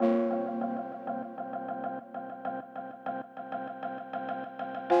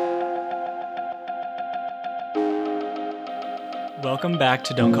Welcome back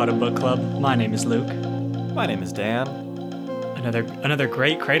to Don't Call It a Book Club. My name is Luke. My name is Dan. Another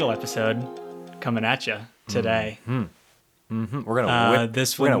great Cradle episode coming at you today. We're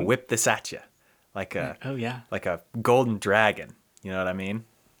gonna whip this at you like a like a golden dragon. You know what I mean?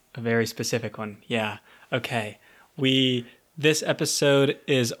 A very specific one. Yeah. Okay. This episode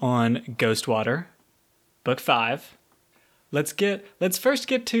is on Ghostwater, Book 5. Let's first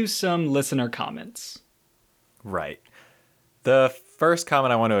get to some listener comments. Right. The first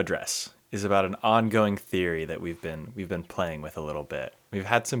comment I want to address is about an ongoing theory that we've been playing with a little bit. We've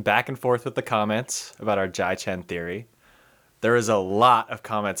had some back and forth with the comments about our Jai Chen theory. There is a lot of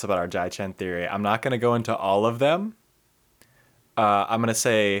comments about our Jai Chen theory. I'm not going to go into all of them. I'm going to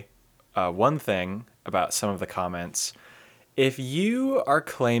say one thing about some of the comments. If you are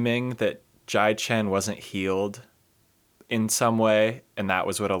claiming that Jai Chen wasn't healed in some way, and that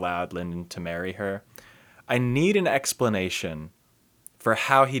was what allowed Lyndon to marry her, I need an explanation for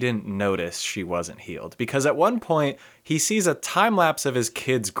how he didn't notice she wasn't healed. Because at one point, he sees a time lapse of his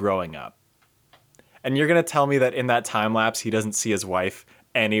kids growing up. And you're going to tell me that in that time lapse, he doesn't see his wife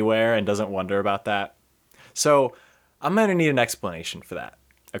anywhere and doesn't wonder about that? So I'm going to need an explanation for that,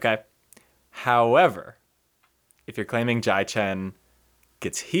 okay? However, if you're claiming Jai Chen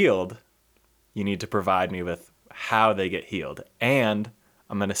gets healed, you need to provide me with how they get healed. And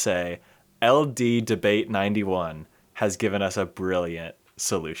I'm going to say LD Debate 91 has given us a brilliant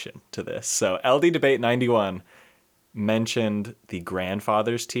solution to this. So LD Debate 91 mentioned the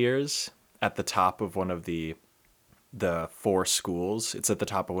grandfather's tears at the top of one of the four schools. It's at the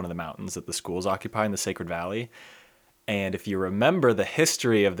top of one of the mountains that the schools occupy in the Sacred Valley. And if you remember the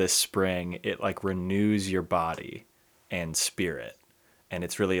history of this spring, it like renews your body and spirit. And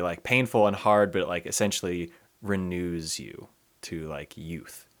it's really like painful and hard, but it like essentially renews you to like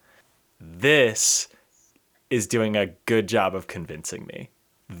youth. This is doing a good job of convincing me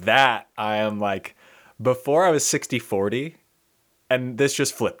that I am like, before I was 60-40, and this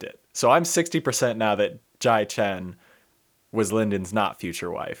just flipped it. So I'm 60% now that Jai Chen was Lyndon's not future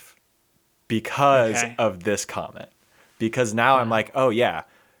wife because of this comment. Because now I'm like, oh yeah,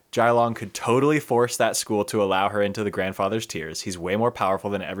 Jai Long could totally force that school to allow her into the grandfather's tears. He's way more powerful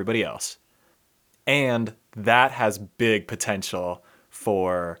than everybody else. And that has big potential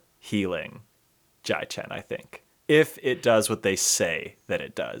for healing Jai Chen, I think, if it does what they say that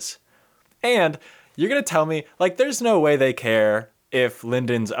it does. And you're going to tell me, like, there's no way they care if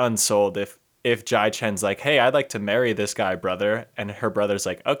Lyndon's unsold, if Jai Chen's like, hey, I'd like to marry this guy, brother. And her brother's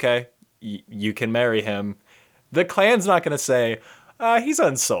like, okay, you can marry him. The clan's not going to say, he's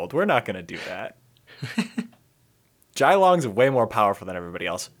unsold. We're not going to do that. Jai Long's way more powerful than everybody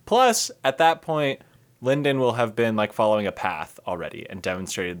else. Plus, at that point, Lyndon will have been like following a path already and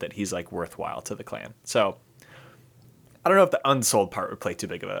demonstrated that he's like worthwhile to the clan. So I don't know if the unsold part would play too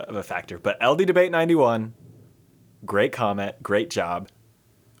big of a factor, but LD Debate 91, great comment, great job,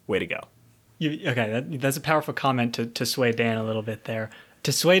 way to go. That's a powerful comment to sway Dan a little bit there.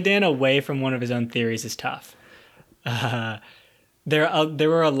 To sway Dan away from one of his own theories is tough. There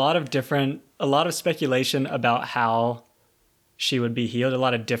were a lot of speculation about how she would be healed, a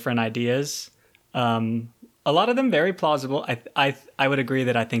lot of different ideas. A lot of them very plausible. I would agree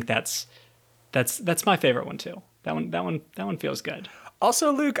that I think that's my favorite one too. That one feels good.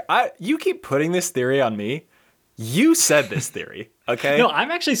 Also, Luke, you keep putting this theory on me. You said this theory, okay? No,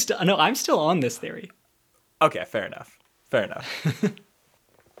 I'm still on this theory. Okay, fair enough.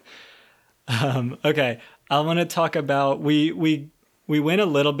 Okay, I want to talk about we went a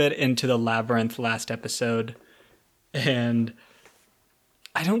little bit into the labyrinth last episode, and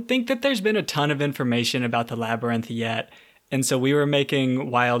I don't think that there's been a ton of information about the labyrinth yet. And so we were making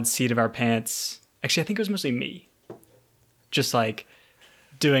wild seat of our pants. Actually, I think it was mostly me. Just like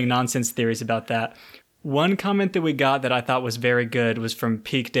doing nonsense theories about that. One comment that we got that I thought was very good was from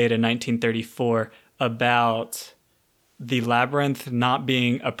Peak Data 1934 about the labyrinth not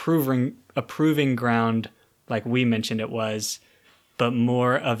being a proving ground like we mentioned it was, but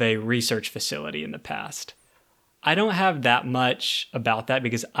more of a research facility in the past. I don't have that much about that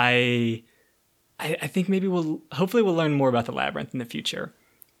because I think maybe hopefully we'll learn more about the labyrinth in the future.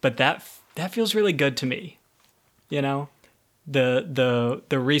 But that feels really good to me. You know, the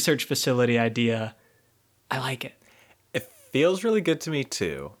research facility idea, I like it. It feels really good to me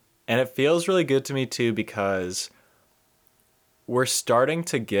too. And it feels really good to me too because we're starting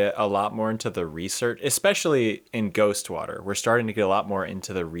to get a lot more into the research, especially in Ghostwater. We're starting to get a lot more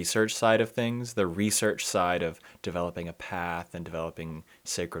into the research side of things, the research side of developing a path and developing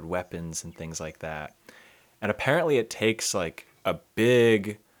sacred weapons and things like that. And apparently it takes like a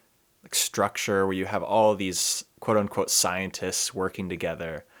big like structure where you have all these quote unquote scientists working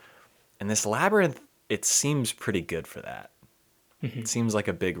together. And this labyrinth, it seems pretty good for that. It seems like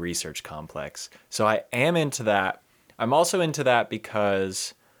a big research complex. So I am into that. I'm also into that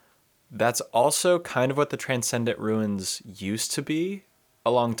because that's also kind of what the Transcendent Ruins used to be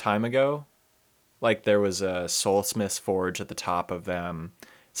a long time ago. Like there was a Soulsmith's Forge at the top of them.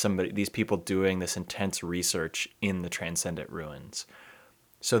 These people doing this intense research in the Transcendent Ruins.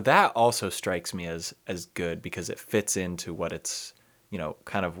 So that also strikes me as good because it fits into what it's,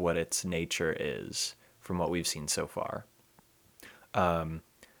 kind of what its nature is from what we've seen so far.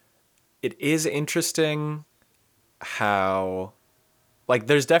 It is interesting how, like,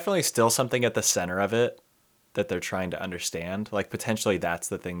 there's definitely still something at the center of it that they're trying to understand. Like, potentially that's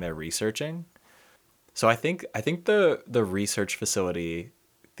the thing they're researching. So I think the research facility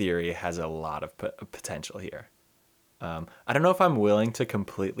theory has a lot of potential here. I don't know if I'm willing to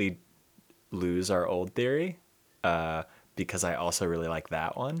completely lose our old theory, because I also really like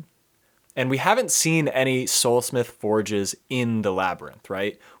that one. And we haven't seen any Soulsmith forges in the labyrinth,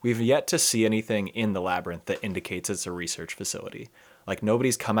 right? We've yet to see anything in the labyrinth that indicates it's a research facility. Like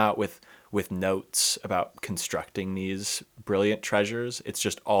nobody's come out with notes about constructing these brilliant treasures. It's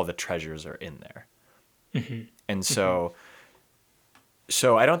just all the treasures are in there. Mm-hmm. And so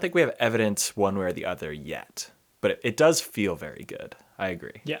I don't think we have evidence one way or the other yet, but it does feel very good. I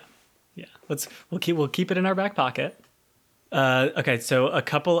agree. Yeah. We'll keep it in our back pocket. Okay, so a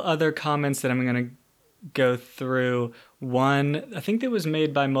couple other comments that I'm going to go through. One, I think that was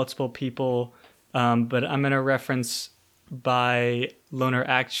made by multiple people, but I'm going to reference by Loner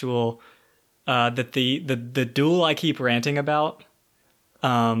Actual that the duel I keep ranting about,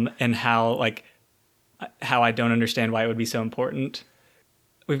 and how I don't understand why it would be so important.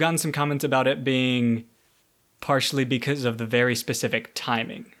 We've gotten some comments about it being partially because of the very specific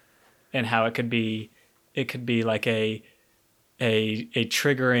timing, and how it could be like a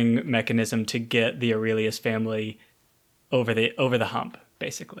triggering mechanism to get the Aurelius family over the hump,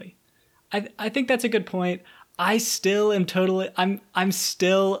 basically. I think that's a good point. I still am I'm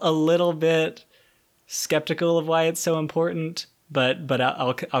still a little bit skeptical of why it's so important, but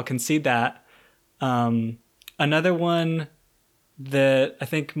I'll concede that. Another one that I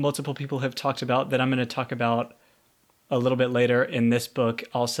think multiple people have talked about that I'm going to talk about a little bit later in this book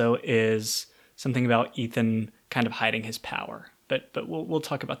also is something about Ethan kind of hiding his power, but we'll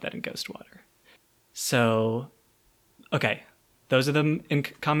talk about that in Ghostwater. So, okay, those are the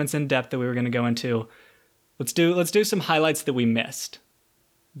comments in depth that we were going to go into. Let's do some highlights that we missed,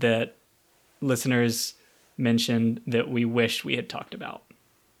 that listeners mentioned that we wish we had talked about.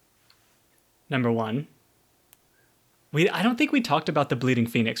 Number one, I don't think we talked about the Bleeding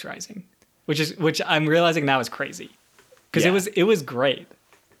Phoenix Rising, which I'm realizing now is crazy, because it was great.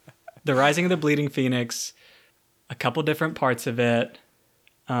 The Rising of the Bleeding Phoenix, a couple different parts of it,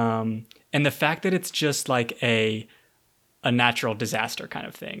 and the fact that it's just like a natural disaster kind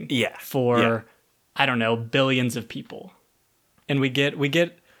of thing. Yeah. For I don't know, billions of people, and we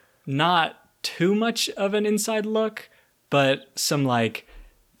get not too much of an inside look, but some like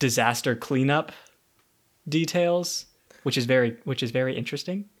disaster cleanup details, which is very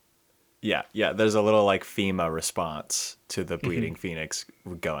interesting. Yeah. There's a little like FEMA response to the Bleeding Phoenix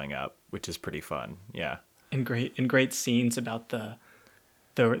going up, which is pretty fun. Yeah. And great scenes about the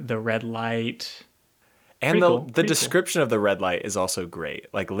red light. And the description of the red light is also great.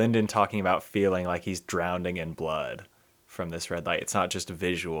 Like Lyndon talking about feeling like he's drowning in blood from this red light. It's not just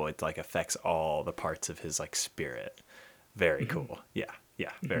visual, it like affects all the parts of his like spirit. Very cool.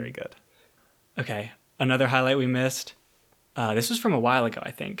 Yeah, very good. Okay. Another highlight we missed. This was from a while ago,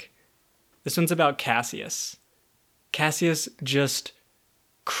 I think. This one's about Cassius. Cassius just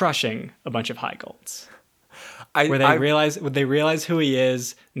crushing a bunch of high golds. Where they realize who he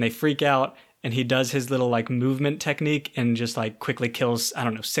is, and they freak out, and he does his little like movement technique and just like quickly kills, I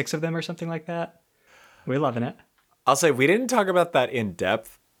don't know, 6 of them or something like that. We're loving it. I'll say we didn't talk about that in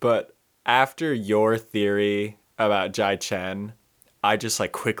depth, but after your theory about Jai Chen, I just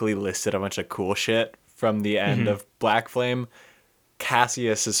like quickly listed a bunch of cool shit from the end of Black Flame.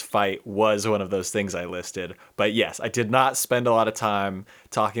 Cassius's fight was one of those things I listed. But yes, I did not spend a lot of time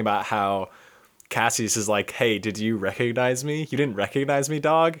talking about how Cassius is like, hey, did you recognize me? You didn't recognize me,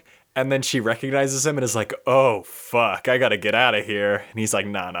 dog? And then she recognizes him and is like, oh, fuck, I gotta get out of here. And he's like,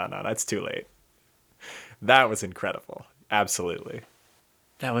 no, that's too late. That was incredible. Absolutely.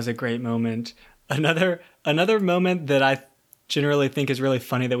 That was a great moment. Another moment that I generally think is really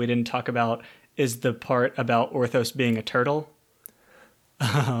funny that we didn't talk about is the part about Orthos being a turtle.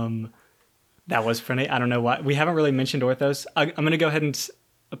 That was funny. I don't know why. We haven't really mentioned Orthos. I'm going to go ahead and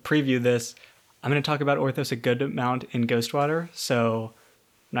preview this, I'm going to talk about Orthos a good amount in Ghostwater, so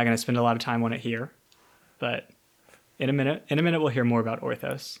I'm not going to spend a lot of time on it here. But in a minute we'll hear more about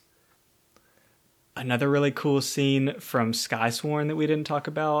Orthos. Another really cool scene from Skysworn that we didn't talk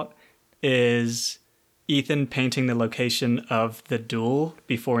about is Ethan painting the location of the duel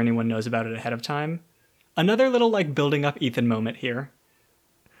before anyone knows about it ahead of time. Another little like building up Ethan moment here.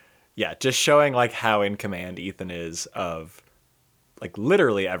 Yeah, just showing like how in command Ethan is of like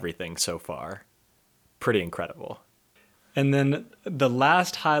literally everything so far. Pretty incredible. And then the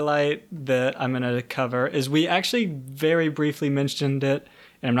last highlight that I'm going to cover is we actually very briefly mentioned it,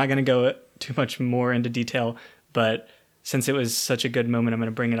 and I'm not going to go too much more into detail, but since it was such a good moment, I'm going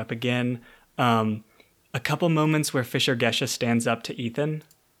to bring it up again. A couple moments where Fisher Gesha stands up to Ethan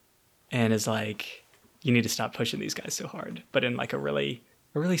and is like, you need to stop pushing these guys so hard, but in like a really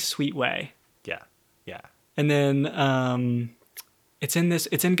sweet way. Yeah. Yeah. And then it's in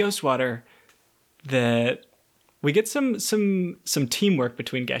Ghostwater that we get some teamwork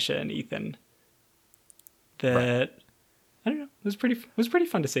between Gesha and Ethan that right. I don't know, was pretty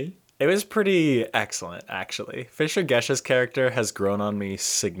fun to see. It was pretty excellent, actually. Fisher Gesha's character has grown on me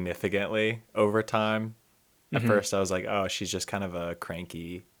significantly over time. At first I was like, oh, she's just kind of a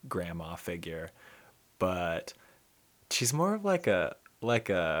cranky grandma figure, but she's more of like a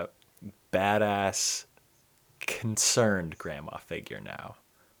badass concerned grandma figure now.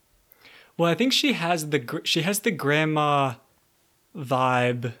 Well, I think she has the grandma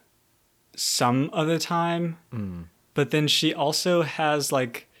vibe some of the time, but then she also has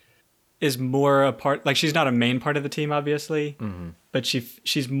like is more a part, like she's not a main part of the team, obviously, but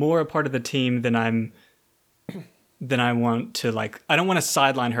she's more a part of the team than I want to like. I don't want to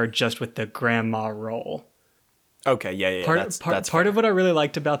sideline her just with the grandma role. Okay, yeah. That's part of what I really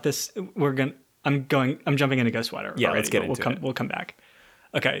liked about this. I'm jumping into Ghostwater. Yeah, already, let's get into it. We'll come back.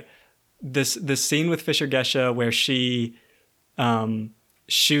 Okay. This scene with Fisher Gesha where she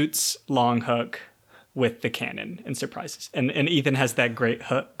shoots Longhook with the cannon and surprises, and Ethan has that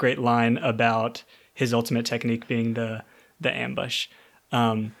great line about his ultimate technique being the ambush,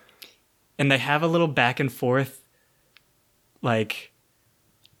 and they have a little back and forth like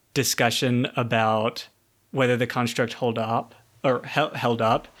discussion about whether the construct held up,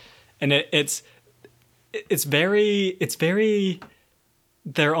 and it's very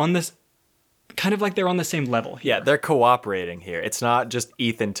they're on this kind of like they're on the same level here. Yeah, they're cooperating here. It's not just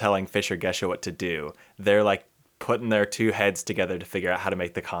Ethan telling Fisher Gesha what to do. They're like putting their two heads together to figure out how to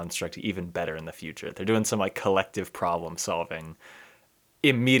make the construct even better in the future. They're doing some like collective problem solving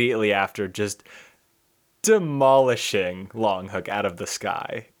immediately after just demolishing Longhook out of the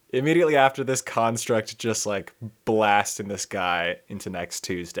sky. Immediately after this construct just like blasting this guy into next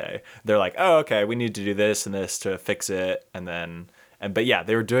Tuesday. They're like, oh, okay, we need to do this and this to fix it. But yeah,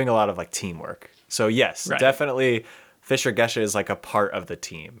 they were doing a lot of like teamwork. So yes, right. Definitely Fisher Gesha is like a part of the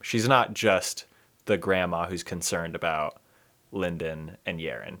team. She's not just the grandma who's concerned about Lyndon and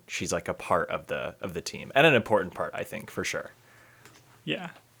Yaren. She's like a part of the team, and an important part, I think, for sure.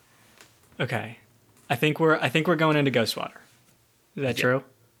 Yeah. Okay. I think we're going into Ghostwater. Is that true?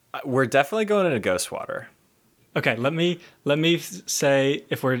 We're definitely going into Ghostwater. Okay, let me say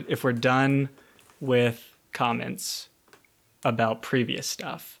if we're done with comments about previous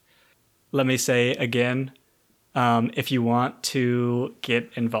stuff, let me say again, if you want to get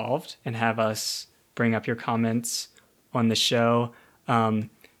involved and have us bring up your comments on the show,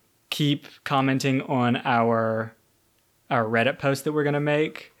 keep commenting on our Reddit post that we're going to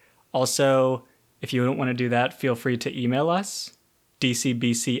make. Also, if you don't want to do that, feel free to email us,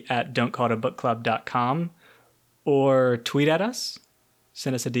 dcbc@don'tcallitabookclub.com, or tweet at us,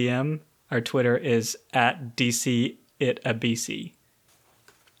 send us a DM. Our Twitter is @DCItABC.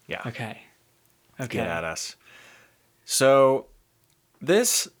 Yeah. Okay. Get at us. So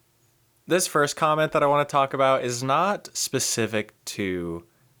this first comment that I want to talk about is not specific to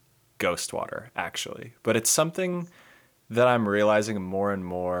Ghostwater, actually, but it's something that I'm realizing more and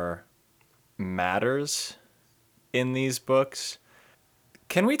more matters in these books.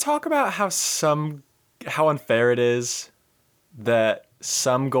 Can we talk about how unfair it is that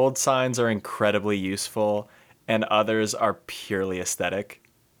some gold signs are incredibly useful and others are purely aesthetic?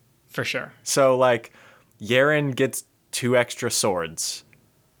 For sure. So, like, Yaren gets 2 extra swords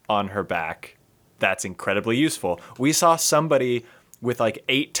on her back. That's incredibly useful. We saw somebody with, like,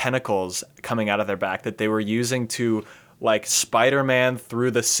 8 tentacles coming out of their back that they were using to, like, Spider-Man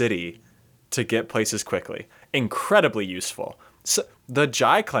through the city to get places quickly. Incredibly useful. So, the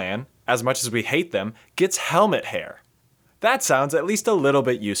Jai clan, as much as we hate them, gets helmet hair. That sounds at least a little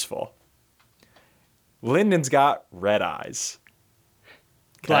bit useful. Lyndon's got red eyes.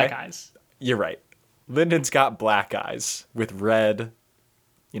 Black eyes. You're right. Lyndon's got black eyes with red,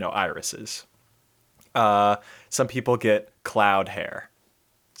 irises. Some people get cloud hair.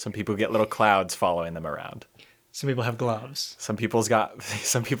 Some people get little clouds following them around. Some people have gloves. Some people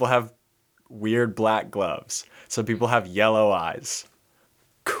have weird black gloves. Some people have yellow eyes.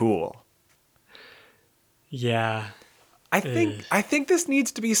 Cool. Yeah. I think this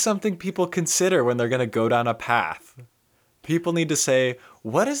needs to be something people consider when they're going to go down a path. People need to say,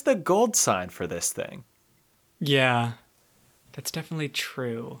 what is the gold sign for this thing? Yeah. That's definitely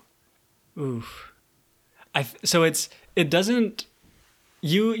true. Oof. So it doesn't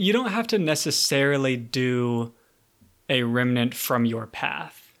you don't have to necessarily do a remnant from your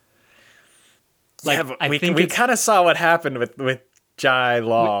path. Like, yeah, but we kind of saw what happened with Jai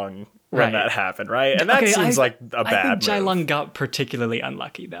Long when that happened, right? And that seems like a bad move. Jai Long got particularly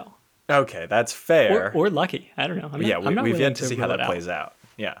unlucky, though. Okay, that's fair. Or lucky. I don't know. We've yet to see how that plays out.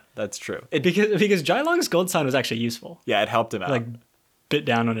 Yeah, that's true. Because Jai Long's gold sign was actually useful. Yeah, it helped him out. Like, bit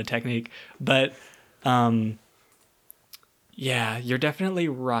down on a technique. But, yeah, you're definitely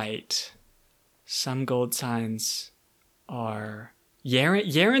right. Some gold signs are...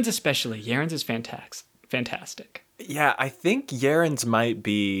 Yaren's especially. Yaren's is fantastic. Yeah, I think Yaren's might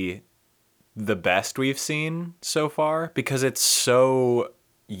be the best we've seen so far because it's so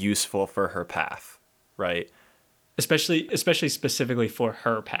useful for her path, right? Especially specifically for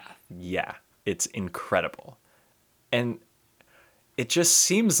her path. Yeah, it's incredible. And it just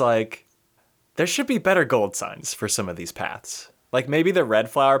seems like there should be better gold signs for some of these paths. Like maybe the red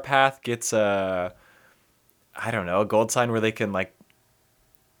flower path gets a gold sign where they can like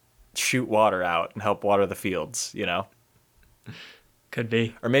shoot water out and help water the fields, Could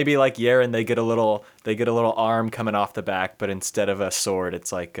be. Or maybe like Yaren, they get a little arm coming off the back, but instead of a sword,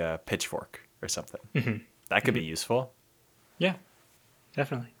 it's like a pitchfork or something. Mm-hmm. That could be useful. Yeah,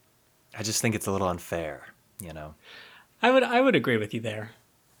 definitely. I just think it's a little unfair, I would agree with you there.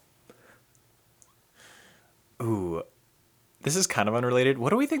 Ooh, this is kind of unrelated. What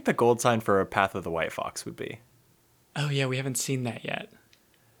do we think the gold sign for a Path of the White Fox would be? Oh yeah, we haven't seen that yet.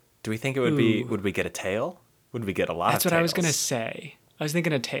 Do we think it would be? Would we get a tail? Would we get a lot? That's of tails? What I was gonna say. I was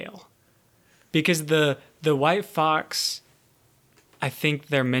thinking a tail, because the white fox, I think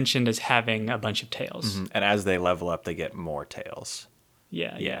they're mentioned as having a bunch of tails. Mm-hmm. And as they level up, they get more tails.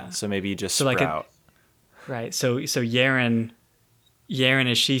 Yeah. So maybe you just sprout. Right. So Yaren,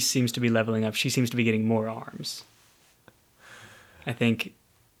 as she seems to be leveling up, she seems to be getting more arms. I think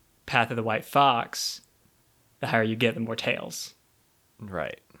Path of the White Fox, the higher you get, the more tails.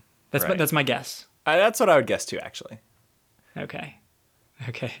 Right. That's my guess. That's what I would guess too, actually. Okay.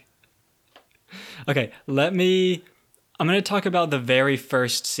 I'm going to talk about the very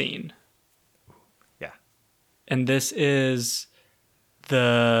first scene. Yeah. And this is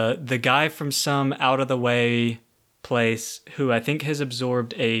the guy from some out of the way place who I think has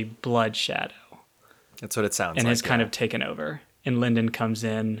absorbed a blood shadow. That's what it sounds like. And has kind of taken over. And Lyndon comes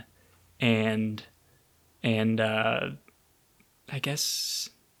in and I guess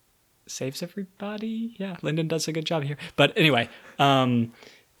saves everybody. Yeah, Lyndon does a good job here. But anyway, he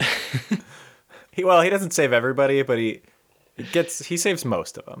doesn't save everybody, but he saves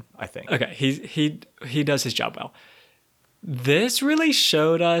most of them, I think. Okay, he does his job well. This really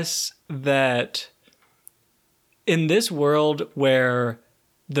showed us that in this world where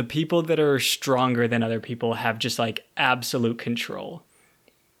the people that are stronger than other people have just like absolute control.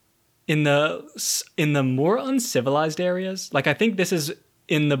 In the more uncivilized areas, like I think this is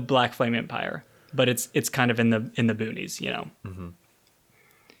in the Black Flame Empire, but it's kind of in the boonies, Mm-hmm.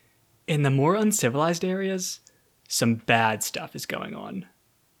 In the more uncivilized areas, some bad stuff is going on.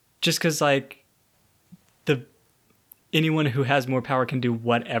 Just because like anyone who has more power can do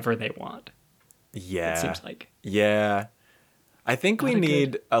whatever they want. Yeah. It seems like. Yeah. I think we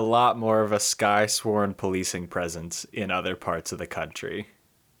need a lot more of a Sky Sworn policing presence in other parts of the country.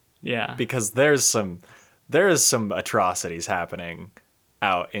 Yeah. Because there is some atrocities happening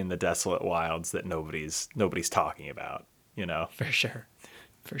out in the desolate wilds that nobody's talking about, For sure.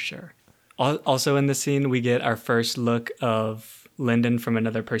 Also in the scene, we get our first look of Lyndon from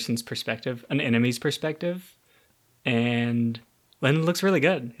another person's perspective, an enemy's perspective. And Lyndon looks really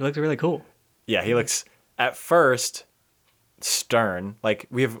good. He looks really cool. Yeah, he looks at first stern. Like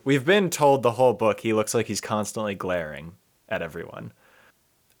we've been told the whole book he looks like he's constantly glaring at everyone.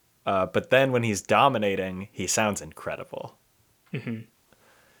 But then when he's dominating, he sounds incredible. Mm-hmm.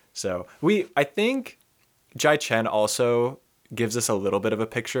 So I think Jai Chen also gives us a little bit of a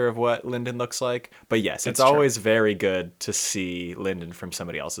picture of what Lyndon looks like. But yes, it's always very good to see Lyndon from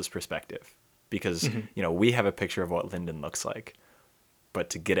somebody else's perspective because, we have a picture of what Lyndon looks like. but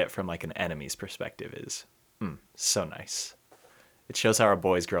to get it from like an enemy's perspective is so nice. It shows how our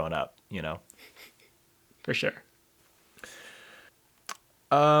boy's growing up, you know? For sure.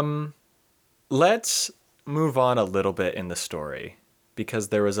 Let's move on a little bit in the story, because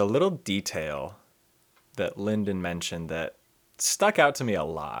there was a little detail that Lyndon mentioned that stuck out to me a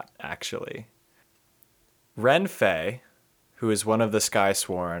lot, actually. Ren Fei, who is one of the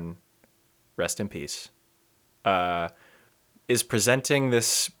Skysworn, rest in peace, is presenting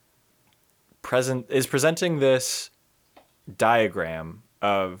this diagram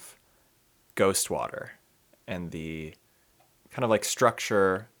of Ghostwater and the kind of like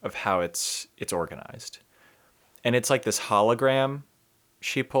structure of how it's organized. And it's like this hologram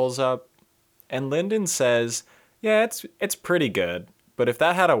she pulls up, and Lyndon says, yeah, it's pretty good, but if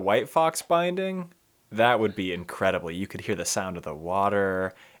that had a White Fox binding, that would be incredible. You could hear the sound of the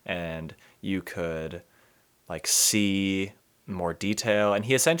water, and you could like see more detail. And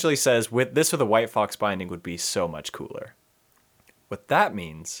he essentially says with a White Fox binding would be so much cooler. What that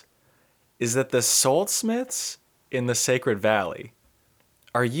means is that the soulsmiths in the Sacred Valley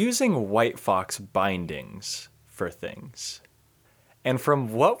are using White Fox bindings for things. And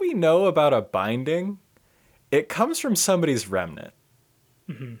from what we know about a binding, it comes from somebody's remnant.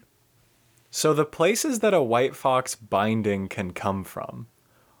 Mm-hmm. So the places that a White Fox binding can come from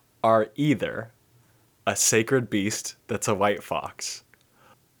are either a sacred beast that's a White Fox,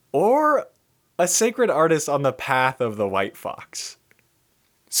 or a sacred artist on the path of the White Fox.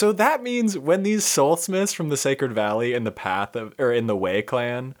 So that means when these soulsmiths from the Sacred Valley in the Wei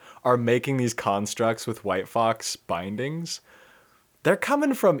clan are making these constructs with White Fox bindings, they're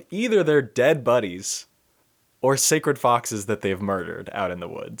coming from either their dead buddies or sacred foxes that they've murdered out in the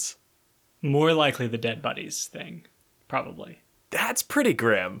woods. More likely the dead buddies thing, probably. That's pretty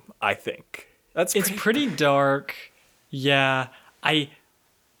grim, I think. It's pretty dark. Yeah, I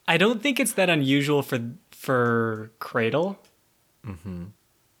don't think it's that unusual for Cradle. Mm-hmm.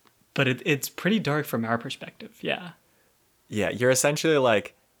 But it's pretty dark from our perspective. Yeah. Yeah, you're essentially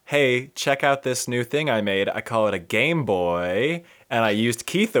like, hey, check out this new thing I made. I call it a Game Boy, and I used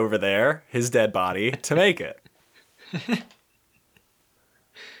Keith over there, his dead body, to make it.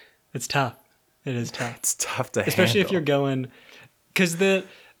 It's tough. It is tough. It's tough to especially handle. If you're going, because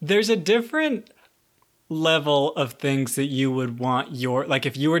there's a different level of things that you would want like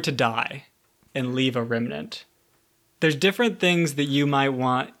if you were to die and leave a remnant, there's different things that you might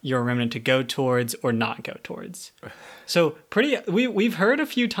want your remnant to go towards or not go towards. So we've heard a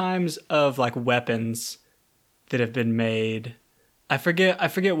few times of like weapons that have been made. I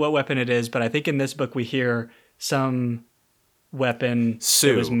forget what weapon it is, but I think in this book we hear some weapon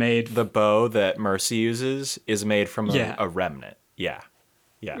that was made. The bow that Mercy uses is made from a remnant. Yeah.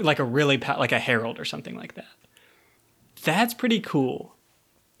 Yeah. Like a like a herald or something like that. That's pretty cool.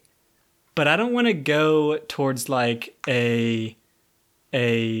 But I don't want to go towards like I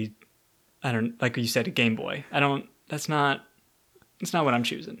don't, like you said, a Game Boy. That's not what I'm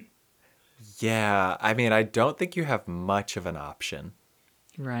choosing. Yeah, I mean, I don't think you have much of an option.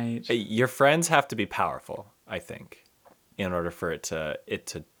 Right. Your friends have to be powerful, I think, in order for it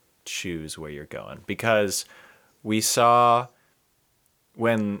to choose where you're going. Because we saw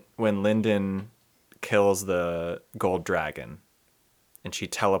when Lyndon kills the gold dragon and she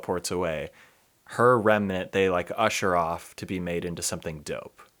teleports away, her remnant, they like usher off to be made into something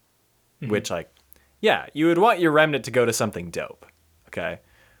dope. Mm-hmm. Which, like, yeah, you would want your remnant to go to something dope, okay?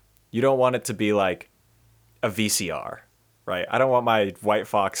 You don't want it to be like a VCR, right? I don't want my White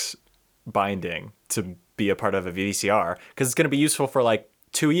Fox binding to be a part of a VCR because it's going to be useful for like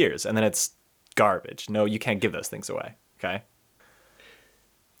 2 years and then it's garbage. No, you can't give those things away, okay?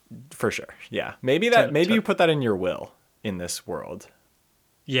 For sure, yeah. Maybe you put that in your will in this world.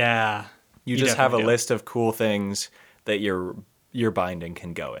 Yeah. You just have a list of cool things that your binding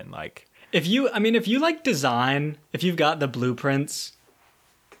can go in. Like if you like design, if you've got the blueprints,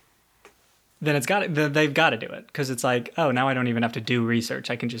 then they've got to do it because it's like, oh, now I don't even have to do research.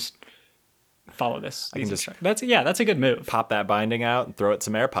 I can just follow this. That's a good move. Pop that binding out and throw it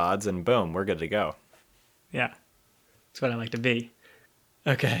some AirPods and boom, we're good to go. Yeah. That's what I like to be.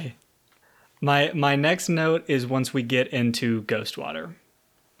 Okay. My next note is once we get into Ghostwater.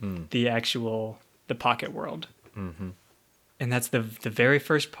 The pocket world. Mm-hmm. And that's the very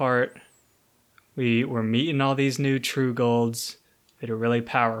first part. We're meeting all these new True Golds that are really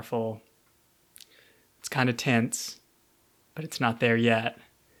powerful. It's kind of tense, but it's not there yet.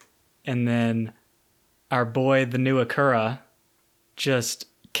 And then our boy, the new Akura, just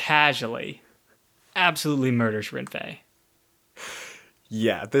casually, absolutely murders Ren Fei.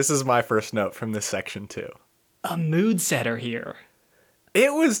 Yeah, this is my first note from this section too. A mood setter here.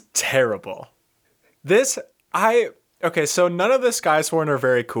 It was terrible. Okay, so none of the Skysworn are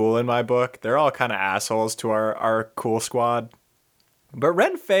very cool in my book. They're all kind of assholes to our cool squad. But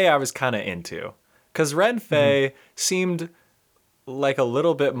Ren Fei I was kind of into. Because Ren Fei seemed like a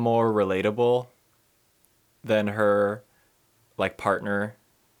little bit more relatable than her like partner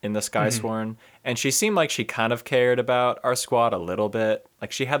in the Skysworn. And she seemed like she kind of cared about our squad a little bit.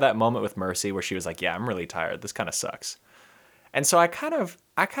 Like she had that moment with Mercy where she was like, yeah, I'm really tired. This kind of sucks. And so I kind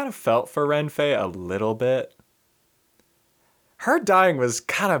of felt for Ren Fei a little bit. Her dying was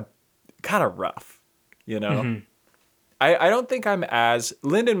kind of rough, you know? I don't think I'm as...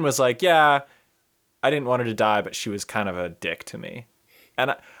 Lyndon was like, yeah, I didn't want her to die, but she was kind of a dick to me.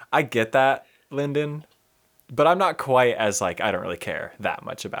 And I get that, Lyndon, but I'm not quite as like, I don't really care that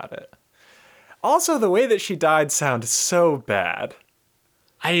much about it. Also, the way that she died sounded so bad.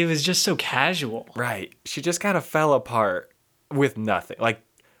 It was just so casual. Right. She just kind of fell apart with nothing. Like,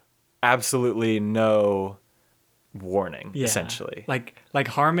 absolutely no warning, essentially. Like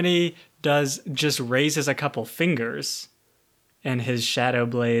Harmony just raises a couple fingers and his shadow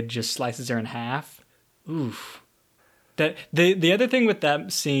blade just slices her in half. Oof. That the other thing with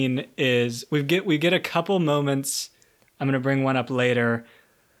that scene is we get a couple moments, I'm going to bring one up later,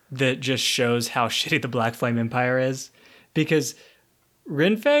 that just shows how shitty the Black Flame Empire is, because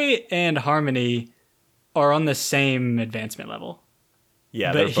Ren Fei and Harmony are on the same advancement level.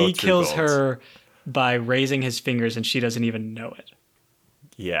 Yeah, but he kills her by raising his fingers and she doesn't even know it.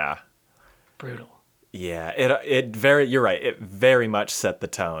 Yeah. Brutal. Yeah, you're right. It very much set the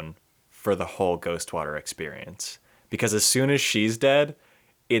tone for the whole Ghostwater experience. Because as soon as she's dead,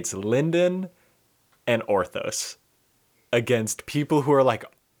 it's Lyndon and Orthos against people who are like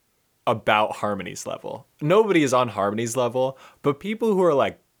about Harmony's level. Nobody is on Harmony's level, but people who are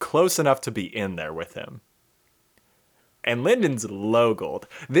like close enough to be in there with him. And Lyndon's low gold.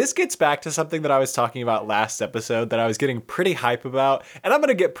 This gets back to something that I was talking about last episode that I was getting pretty hype about, and I'm going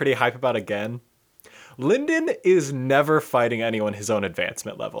to get pretty hype about again. Lyndon is never fighting anyone his own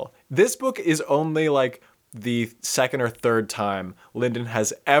advancement level. This book is only like the second or third time Lyndon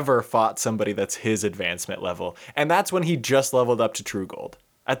has ever fought somebody that's his advancement level, and that's when he just leveled up to True Gold.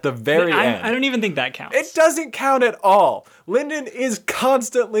 At the very end. I don't even think that counts. It doesn't count at all. Lyndon is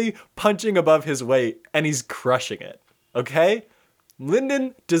constantly punching above his weight, and he's crushing it. Okay?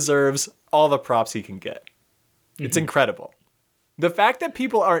 Lyndon deserves all the props he can get. It's incredible. The fact that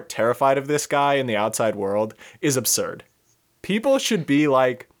people aren't terrified of this guy in the outside world is absurd. People should be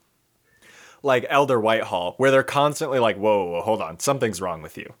like Elder Whitehall, where they're constantly like, whoa, hold on, something's wrong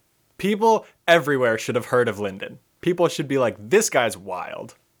with you. People everywhere should have heard of Lyndon. People should be like, this guy's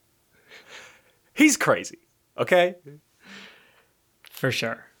wild. He's crazy, okay? For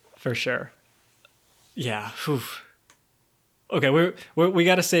sure. Yeah. Whew. Okay, we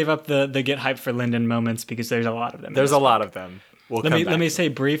got to save up the get hyped for Lyndon moments because there's a lot of them. There's a lot of them. Let me say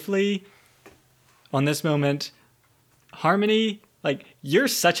briefly on this moment, Harmony, like, you're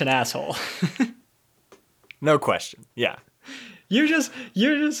such an asshole. No question. Yeah. You're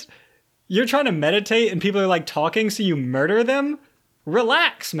trying to meditate and people are like talking, so you murder them?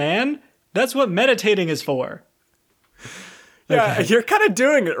 Relax, man. That's what meditating is for. Yeah, okay. You're kind of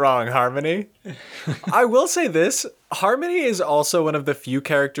doing it wrong, Harmony. I will say this. Harmony is also one of the few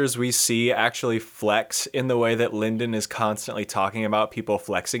characters we see actually flex in the way that Lyndon is constantly talking about people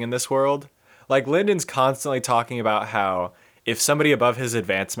flexing in this world. Like, Lyndon's constantly talking about how if somebody above his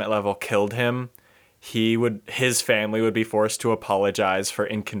advancement level killed him, his family would be forced to apologize for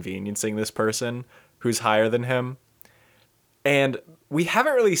inconveniencing this person who's higher than him. And we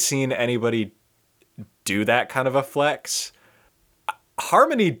haven't really seen anybody do that kind of a flex.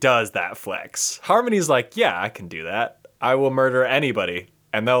 Harmony does that flex. Harmony's like, yeah, I can do that. I will murder anybody,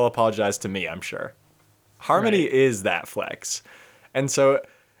 and they'll apologize to me, I'm sure. Harmony is that flex. And so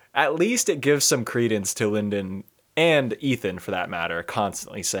at least it gives some credence to Lyndon and Ethan, for that matter,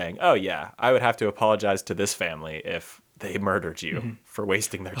 constantly saying, oh yeah, I would have to apologize to this family if they murdered you for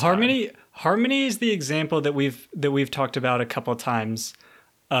wasting their time. Harmony is the example that we've talked about a couple of times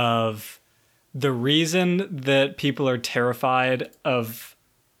of the reason that people are terrified of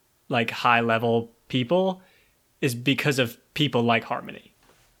like high level people is because of people like Harmony.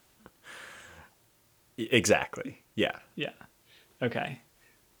 Exactly. Yeah. Yeah. Okay.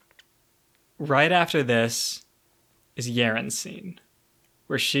 Right after this is Yaren's scene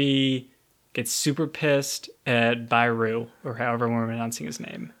where she gets super pissed at Bairu, or however we're pronouncing his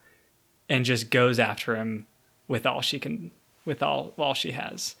name, and just goes after him with all she can, with all she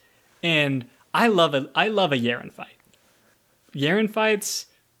has. And I love a Yaren fight. Yaren fights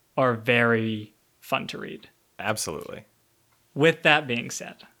are very fun to read. Absolutely. With that being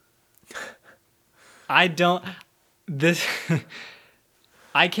said, I don't this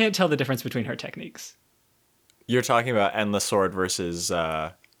I can't tell the difference between her techniques. You're talking about Endless Sword versus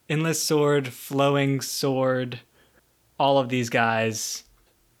Endless Sword, Flowing Sword, all of these guys.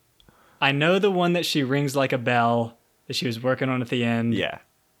 I know the one that she rings like a bell that she was working on at the end. yeah.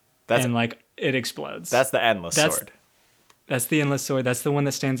 That's and like it explodes. that's the Endless Sword. That's the Endless Sword. That's the one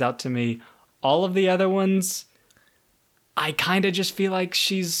that stands out to me. All of the other ones, I kind of just feel like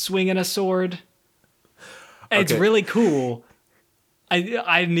she's swinging a sword. It's Okay. really cool.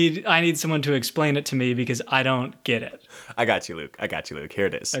 I need someone to explain it to me because I don't get it. I got you, Luke. Here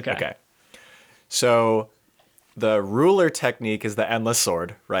it is. Okay. So the ruler technique is the Endless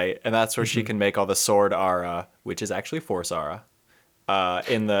Sword, right? And that's where she can make all the sword aura, which is actually force aura,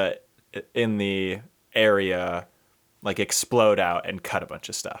 in the area, like explode out and cut a bunch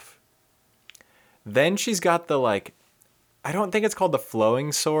of stuff. Then she's got the like, I don't think it's called the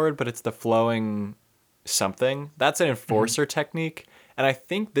flowing sword, but it's the flowing something. That's an enforcer technique. And I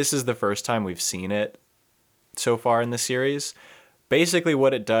think this is the first time we've seen it so far in the series. Basically,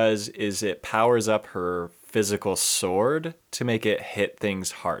 what it does is it powers up her physical sword to make it hit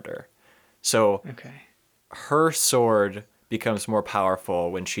things harder. So Okay. her sword becomes more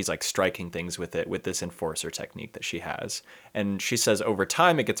powerful when she's like striking things with it with this enforcer technique that she has. And she says over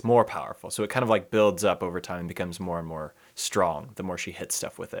time it gets more powerful. So it kind of like builds up over time and becomes more and more strong the more she hits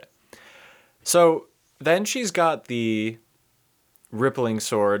stuff with it. So then she's got the rippling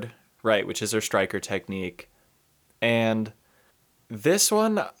sword, right, which is her striker technique. And this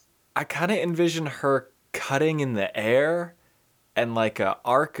one, I kind of envision her cutting in the air and like a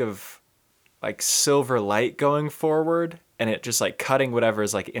arc of like silver light going forward, and it just like cutting whatever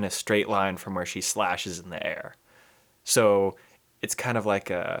is like in a straight line from where she slashes in the air. So it's kind of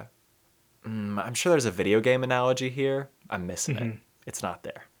like I'm sure there's a video game analogy here. I'm missing it. It's not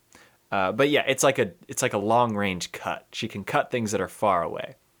there. But yeah, it's like a long range cut. She can cut things that are far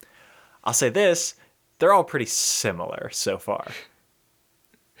away. I'll say this, they're all pretty similar so far.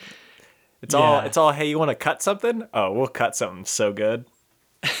 It's all, hey, you want to cut something? Oh, we'll cut something so good.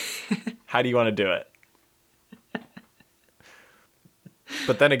 How do you want to do it?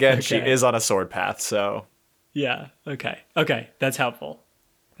 But then again, she Okay. is on a sword path, so Yeah. Okay. Okay. That's helpful.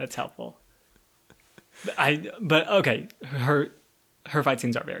 But okay. Her fight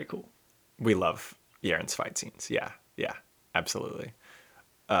scenes are very cool. we love Yaren's fight scenes. Yeah, absolutely.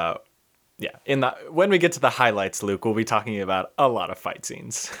 Yeah. When we get to the highlights, Luke, we'll be talking about a lot of fight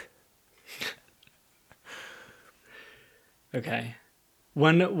scenes. Okay.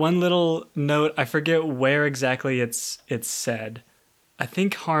 One little note, I forget where exactly it's said. I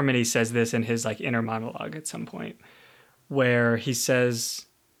think Harmony says this in his like inner monologue at some point, where he says,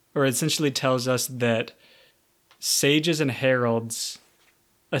 or essentially tells us that sages and heralds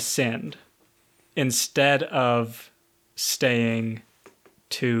ascend instead of staying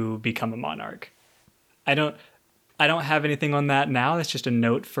to become a monarch. I don't have anything on that now. That's just a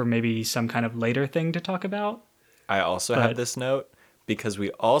note for maybe some kind of later thing to talk about. I also have this note because we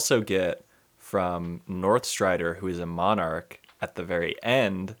also get from Northstrider, who is a monarch, at the very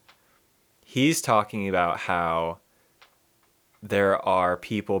end, he's talking about how there are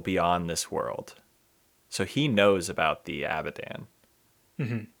people beyond this world. So he knows about the Abadan.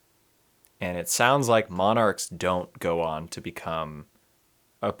 Mm-hmm. And it sounds like monarchs don't go on to become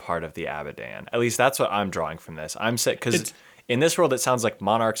a part of the Abadan. At least that's what I'm drawing from this. I'm saying, because in this world, it sounds like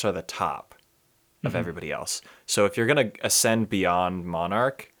monarchs are the top of everybody else. So if you're going to ascend beyond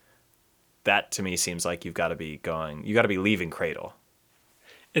monarch, that to me seems like you got to be leaving Cradle.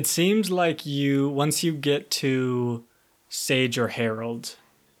 It seems like once you get to Sage or Herald,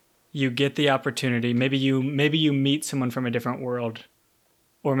 you get the opportunity. Maybe you meet someone from a different world,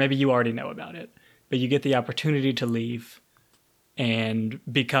 or maybe you already know about it, but you get the opportunity to leave and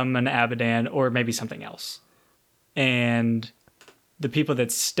become an Abadan or maybe something else. And the people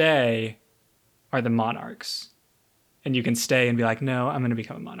that stay are the monarchs. And you can stay and be like, no, I'm going to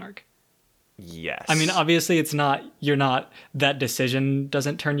become a monarch. Yes. I mean, obviously that decision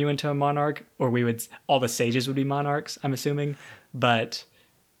doesn't turn you into a monarch, or all the sages would be monarchs, I'm assuming. But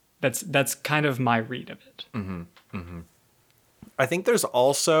that's kind of my read of it. Mm-hmm. Mm-hmm. I think there's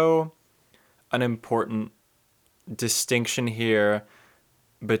also an important distinction here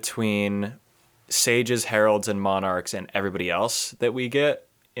between sages, heralds, and monarchs and everybody else that we get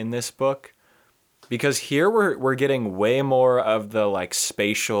in this book. Because here we're getting way more of the like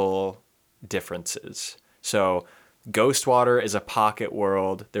spatial differences. So Ghostwater is a pocket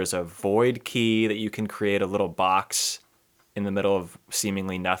world. There's a void key that you can create a little box in the middle of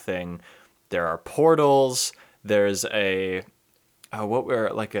seemingly nothing. There are portals. There's a what were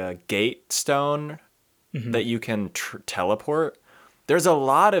like a gate stone that you can teleport. There's a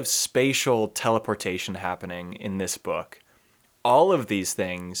lot of spatial teleportation happening in this book. All of these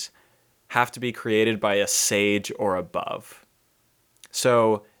things have to be created by a sage or above.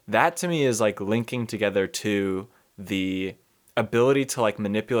 So that to me is like linking together to the ability to like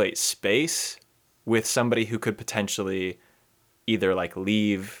manipulate space with somebody who could potentially either like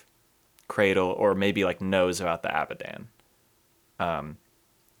leave Cradle or maybe like knows about the Abadan.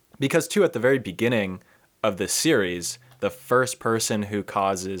 Because too, at the very beginning of this series, the first person who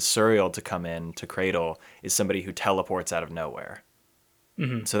causes Suriel to come in to Cradle is somebody who teleports out of nowhere.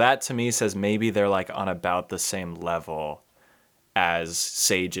 Mm-hmm. So that to me says maybe they're like on about the same level as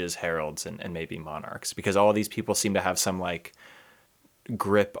sages, heralds, and maybe monarchs, because all these people seem to have some like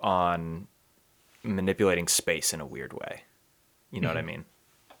grip on manipulating space in a weird way. You know what I mean?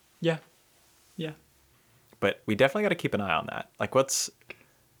 Yeah. Yeah. But we definitely got to keep an eye on that. Like what's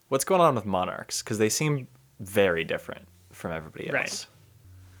going on with monarchs? Because they seem very different from everybody else. Right.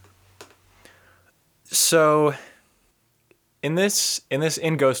 So in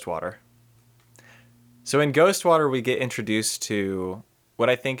Ghostwater, in Ghostwater, we get introduced to what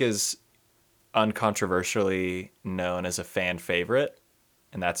I think is uncontroversially known as a fan favorite,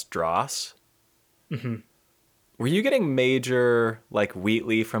 and that's Dross. Mm-hmm. Were you getting major, like,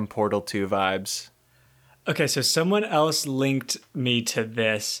 Wheatley from Portal 2 vibes? Okay, so someone else linked me to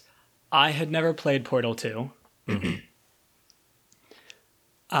this. I had never played Portal 2. Mm-hmm.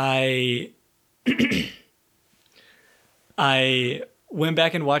 I went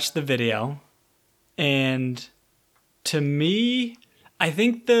back and watched the video, and to me, I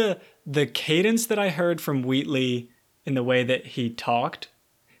think the cadence that I heard from Wheatley in the way that he talked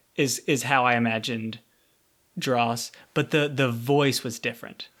is how I imagined Dross, but the voice was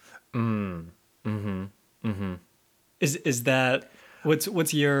different. Is that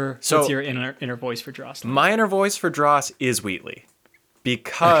what's your inner voice for Dross? My inner voice for Dross is Wheatley,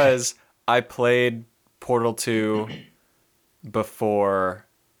 because I played Portal 2 before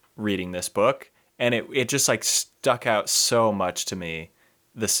reading this book, and it just like stuck out so much to me,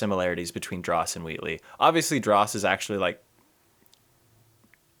 the similarities between Dross and Wheatley. Obviously Dross is actually like,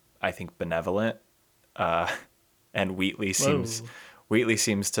 I think, benevolent, and Wheatley seems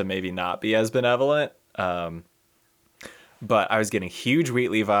to maybe not be as benevolent. But I was getting huge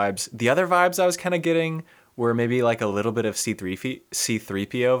Wheatley vibes. The other vibes I was kind of getting were maybe like a little bit of C3PO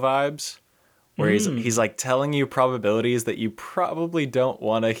vibes, where he's like telling you probabilities that you probably don't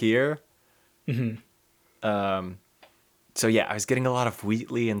want to hear. Mm-hmm. So yeah, I was getting a lot of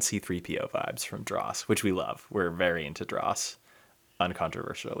Wheatley and C3PO vibes from Dross, which we love. We're very into Dross,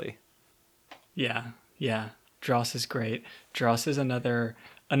 uncontroversially. Yeah. Dross is great. Dross is another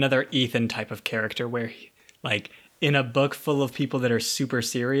Ethan type of character where he, like, in a book full of people that are super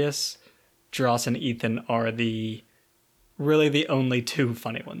serious, Dross and Ethan are really the only two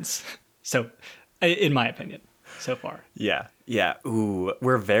funny ones. So, in my opinion, so far. Yeah. Ooh,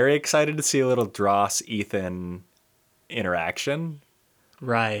 we're very excited to see a little Dross-Ethan interaction.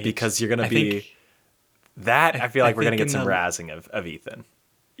 Right. Because you're going to be... I feel like we're going to get some razzing of Ethan.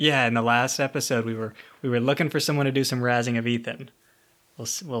 Yeah, in the last episode, we were looking for someone to do some razzing of Ethan.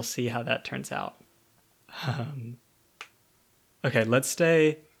 We'll see how that turns out. Okay, let's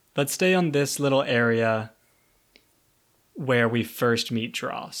stay on this little area where we first meet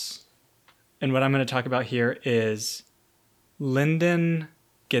Dross. And what I'm going to talk about here is Lyndon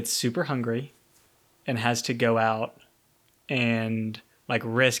gets super hungry and has to go out and like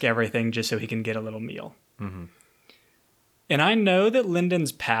risk everything just so he can get a little meal. Mm-hmm. And I know that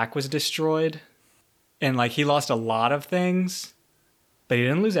Lyndon's pack was destroyed and like he lost a lot of things, but he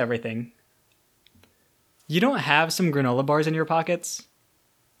didn't lose everything. You don't have some granola bars in your pockets,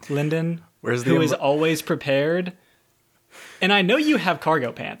 Lyndon, who is always prepared. And I know you have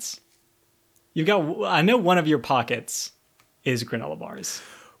cargo pants. I know one of your pockets is granola bars.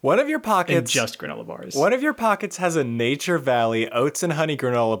 One of your pockets... And just granola bars. One of your pockets has a Nature Valley oats and honey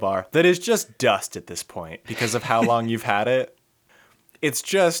granola bar that is just dust at this point because of how long you've had it. It's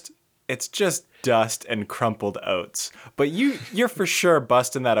just dust and crumpled oats. But you're for sure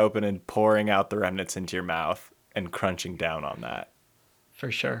busting that open and pouring out the remnants into your mouth and crunching down on that.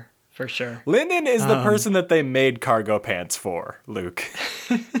 For sure. Lyndon is the person that they made cargo pants for, Luke.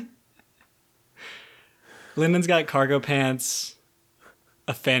 Lyndon's got cargo pants,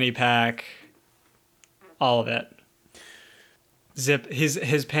 a fanny pack, all of it. Zip.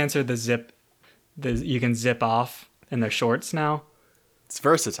 His pants are the zip. You can zip off, and they're shorts now. It's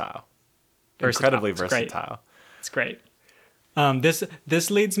versatile. Incredibly versatile. It's great.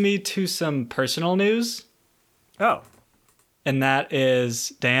 This leads me to some personal news. Oh. And that is,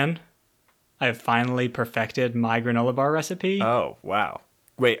 Dan, I have finally perfected my granola bar recipe. Oh, wow.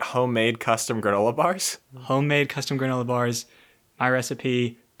 Wait, homemade custom granola bars? Homemade custom granola bars. My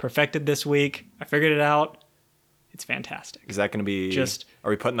recipe perfected this week. I figured it out. It's fantastic. Is that going to be Just Are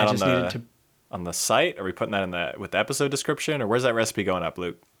we putting I that just needed to on the site? Are we putting that in the with the episode description, or where's that recipe going up,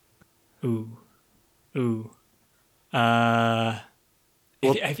 Luke? Ooh.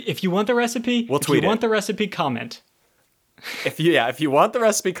 If you want the recipe, we'll tweet if you want the recipe, comment. If you want the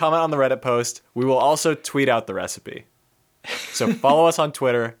recipe, comment on the Reddit post. We will also tweet out the recipe. So follow us on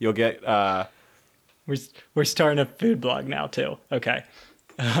Twitter. You'll get We're starting a food blog now too. Okay.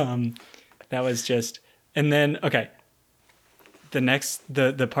 That was just, and then okay.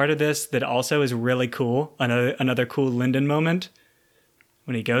 The part of this that also is really cool, another cool Lyndon moment,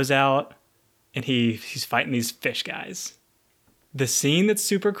 when he goes out and he's fighting these fish guys. The scene that's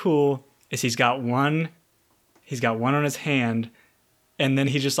super cool is he's got one on his hand, and then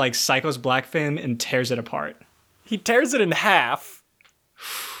he just like cycles Blackfin and tears it apart. He tears it in half.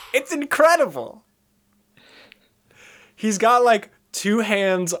 It's incredible. He's got like two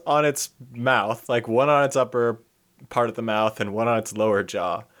hands on its mouth, like one on its upper part of the mouth and one on its lower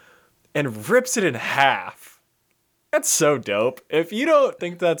jaw, and rips it in half. That's so dope. If you don't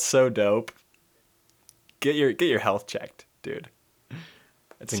think that's so dope, get your health checked, dude.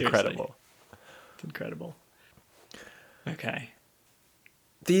 It's Seriously. incredible. It's incredible. Okay.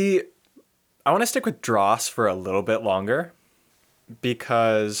 I want to stick with Dross for a little bit longer,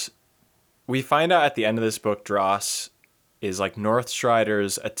 because we find out at the end of this book Dross is like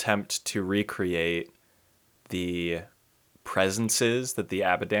Northstrider's attempt to recreate the presences that the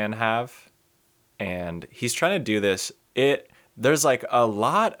Abadan have, and he's trying to do this. There's like a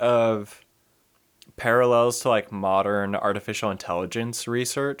lot of parallels to like modern artificial intelligence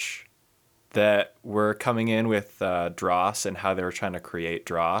research that were coming in with Dross and how they were trying to create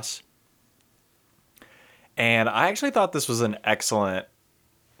Dross. And I actually thought this was an excellent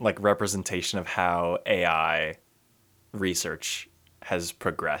like representation of how AI research has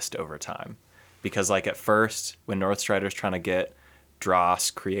progressed over time. Because like at first, when Northstrider's trying to get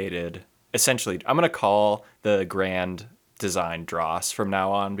Dross created, essentially, I'm going to call the grand design Dross from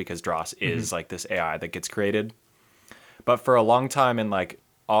now on, because Dross is like this AI that gets created. But for a long time in like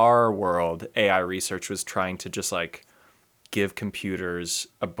our world, AI research was trying to just like give computers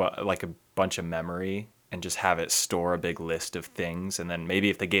a bunch of memory and just have it store a big list of things. And then maybe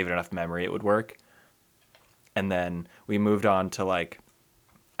if they gave it enough memory, it would work. And then we moved on to like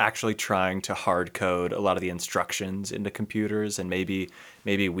actually trying to hard code a lot of the instructions into computers, and maybe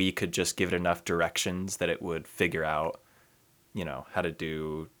we could just give it enough directions that it would figure out, you know, how to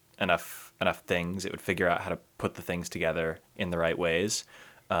do enough things. It would figure out how to put the things together in the right ways.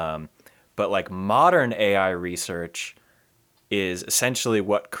 But like modern AI research is essentially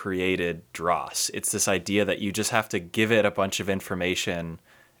what created Dross. It's this idea that you just have to give it a bunch of information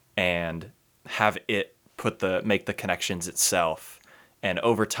and have it make the connections itself. And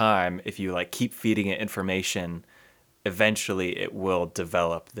over time, if you like keep feeding it information, eventually it will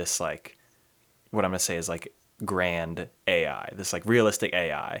develop this like, what I'm gonna say is like grand AI, this like realistic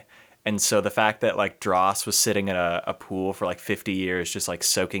AI. And so the fact that like Dross was sitting in a pool for like 50 years, just like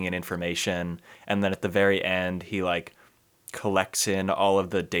soaking in information, and then at the very end he like collects in all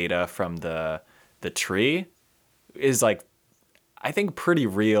of the data from the tree, is like, I think pretty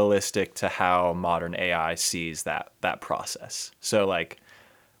realistic to how modern AI sees that process. So like,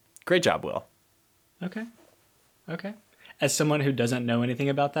 great job, Will. Okay. As someone who doesn't know anything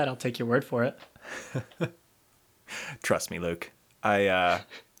about that, I'll take your word for it. Trust me, Luke. I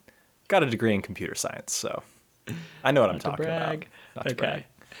got a degree in computer science, so I know what I'm talking about. Not to brag.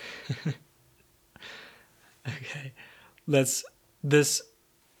 Okay.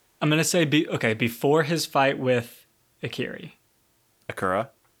 I'm going to say, before his fight with Akiri. Akura?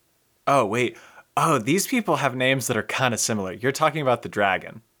 Oh, wait. Oh, these people have names that are kind of similar. You're talking about the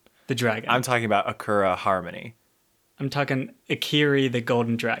dragon. The dragon. I'm talking about Akura Harmony. I'm talking Akiri, the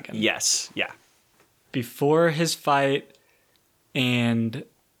golden dragon. Yes, yeah. Before his fight, and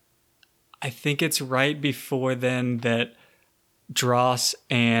I think it's right before then that Dross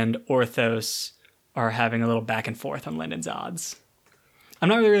and Orthos are having a little back and forth on Lyndon's odds. I'm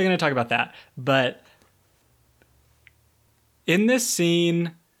not really going to talk about that, but in this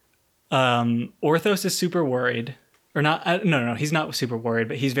scene, Orthos is super worried. Or not, no, he's not super worried,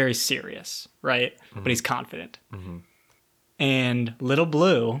 but he's very serious, right? Mm-hmm. But he's confident. Mm-hmm. And Little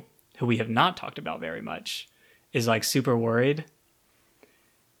Blue, who we have not talked about very much, is like super worried.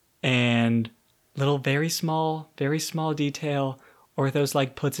 And little very small detail, Orthos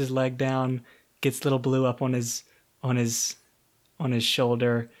like puts his leg down, gets Little Blue up on his on his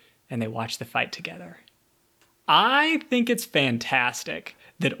shoulder, and they watch the fight together. I think it's fantastic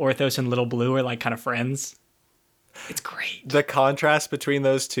that Orthos and Little Blue are like kind of friends. It's great. The contrast between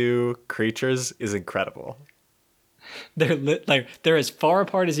those two creatures is incredible. They're as far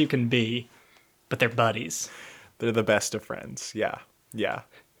apart as you can be, but they're buddies. They're the best of friends. Yeah. Yeah.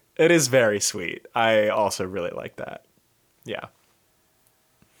 It is very sweet. I also really like that. Yeah.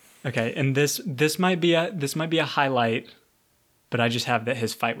 Okay, and this might be a highlight, but I just have that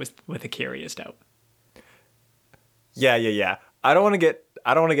his fight with Akiri is dope. Yeah. I don't want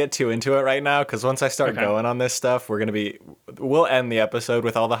to get too into it right now, because once I start going on this stuff, we'll end the episode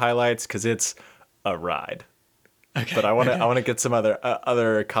with all the highlights, because it's a ride. Okay. But I want to get some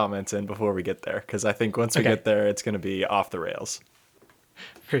other comments in before we get there, because I think once we get there, it's going to be off the rails.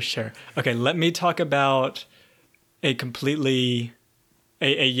 For sure. Okay, let me talk about a Yaren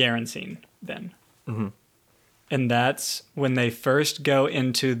scene then. Mm-hmm. And that's when they first go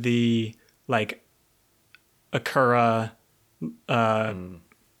into the like Akura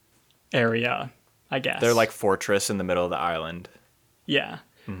area, I guess. They're like fortress in the middle of the island. Yeah.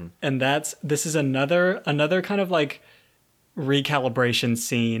 Mm-hmm. And this is another kind of like recalibration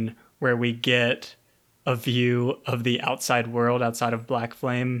scene where we get a view of the outside world outside of Black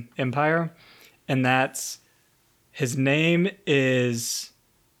Flame Empire. And that's his name is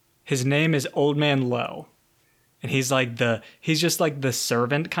Old Man Low. And he's just like the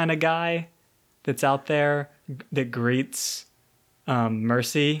servant kind of guy that's out there that greets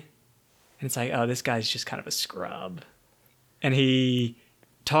Mercy. And it's like, oh, this guy's just kind of a scrub. And he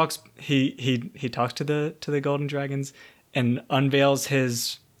talks he talks to the golden dragons and unveils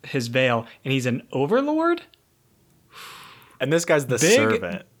his veil, and he's an overlord. And this guy's the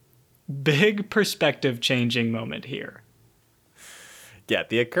servant. Big perspective changing moment here. Yeah,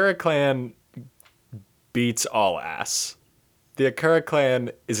 the Akura clan beats all ass. The Akura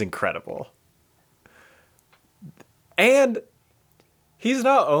clan is incredible. And he's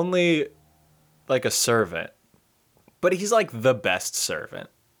not only like a servant, but he's like the best servant.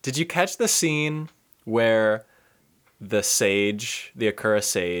 Did you catch the scene where the sage, the Akura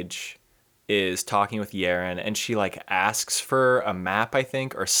sage, is talking with Yaren, and she like asks for a map, I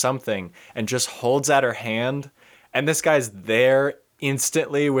think, or something, and just holds out her hand, and this guy's there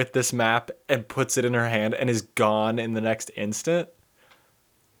instantly with this map and puts it in her hand and is gone in the next instant?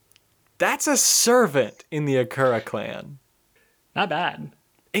 That's a servant in the Akura clan. Not bad.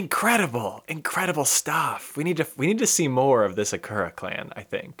 Incredible stuff. We need to see more of this Akura clan, I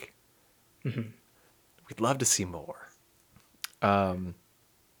think. Mm-hmm. We'd love to see more.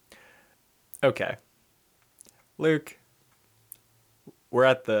 Okay. Luke, we're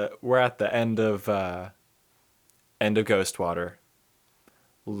at the end of Ghostwater.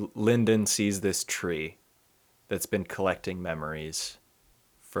 Lyndon sees this tree that's been collecting memories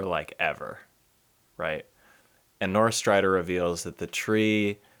for like ever, right? And North Strider reveals that the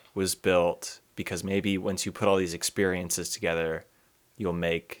tree was built because maybe once you put all these experiences together, you'll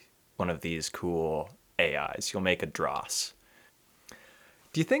make one of these cool AIs. You'll make a Dross.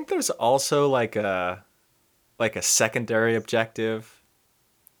 Do you think there's also like a secondary objective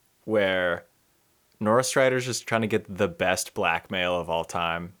where North Strider's just trying to get the best blackmail of all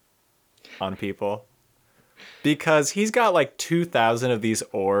time on people? Because he's got like 2,000 of these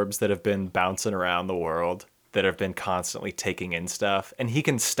orbs that have been bouncing around the world, that have been constantly taking in stuff, and he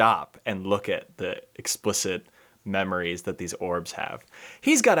can stop and look at the explicit memories that these orbs have.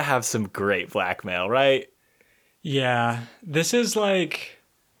 He's got to have some great blackmail, right? Yeah, this is like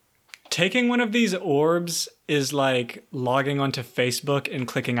taking one of these orbs is like logging onto Facebook and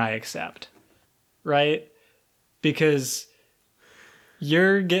clicking I accept, right? Because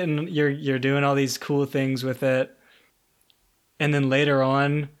you're doing all these cool things with it, and then later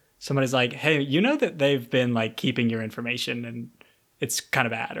on somebody's like, hey, you know that they've been like keeping your information and it's kind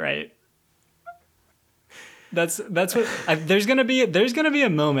of bad, right? That's what there's gonna be a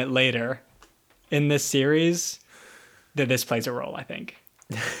moment later in this series that this plays a role, I think.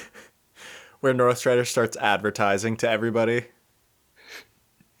 Where North Strider starts advertising to everybody.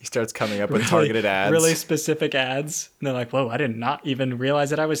 He starts coming up with targeted ads. Really specific ads. And they're like, whoa, I did not even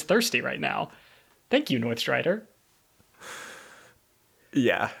realize that I was thirsty right now. Thank you, North Strider.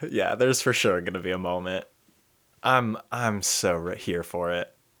 Yeah, there's for sure going to be a moment. I'm so here for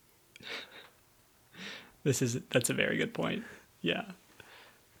it. That's a very good point. Yeah.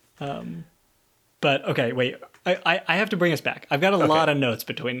 But okay, wait. I have to bring us back. I've got a lot of notes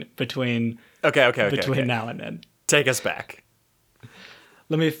between now and then. Take us back.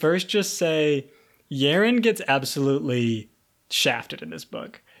 Let me first just say Yaren gets absolutely shafted in this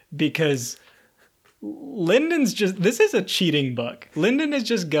book because this is a cheating book. Lyndon is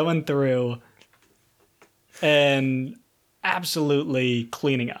just going through and absolutely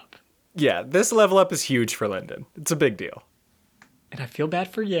cleaning up. Yeah, this level up is huge for Lyndon. It's a big deal. And I feel bad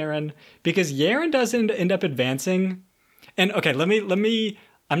for Yaren because Yaren doesn't end up advancing. And okay, let me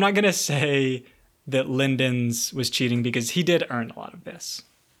I'm not going to say that Lyndon's was cheating because he did earn a lot of this,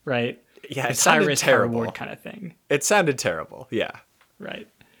 right? Yeah, it It's high sounded risk, high terrible. reward kind of thing. It sounded terrible. Yeah. Right.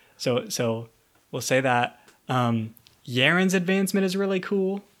 So we'll say that. Yaren's advancement is really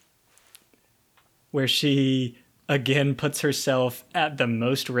cool, where she again puts herself at the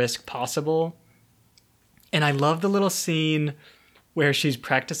most risk possible. And I love the little scene where she's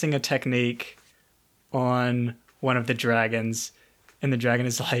practicing a technique on one of the dragons, and the dragon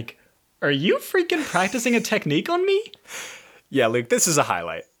is like, "Are you freaking practicing a technique on me?" Yeah, Luke, this is a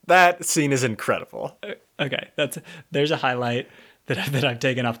highlight. That scene is incredible. Okay, there's a highlight that I've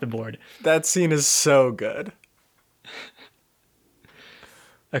taken off the board. That scene is so good.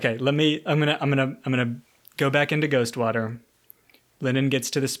 Okay, I'm gonna go back into Ghostwater. Lyndon gets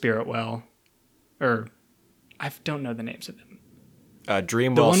to the Spirit Well, or I don't know the names of them.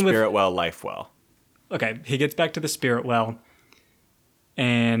 Dreamwell, Spiritwell, Lifewell. Okay, he gets back to the Spirit Well,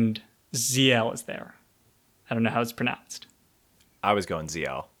 and Ziel is there. I don't know how it's pronounced. I was going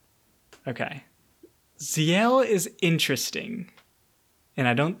ZL. Okay, Ziel is interesting, and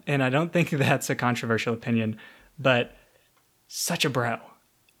I don't think that's a controversial opinion, but such a bro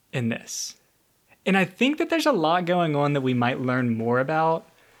in this. And I think that there's a lot going on that we might learn more about,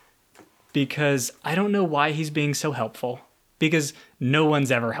 because I don't know why he's being so helpful, because no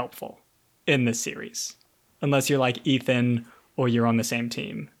one's ever helpful in this series unless you're like Ethan or you're on the same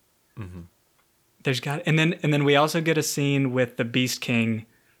team. Mm-hmm. And then we also get a scene with the Beast King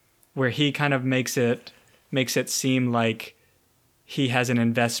where he kind of makes it seem like he has an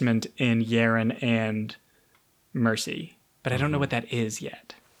investment in Yaren and Mercy, but I don't know what that is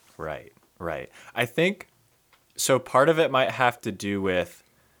yet. Right. I think, so part of it might have to do with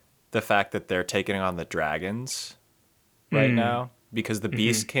the fact that they're taking on the dragons right now, because the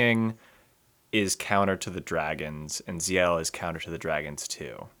Beast King is counter to the dragons, and Ziel is counter to the dragons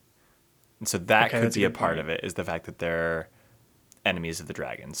too. And so that could be a part of it, is the fact that they're enemies of the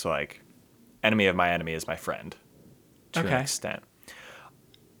dragons. So like, enemy of my enemy is my friend, to an extent.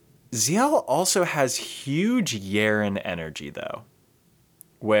 Ziel also has huge Yaren energy though,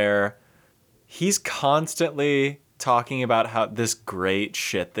 where he's constantly talking about how this great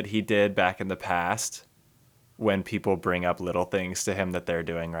shit that he did back in the past when people bring up little things to him that they're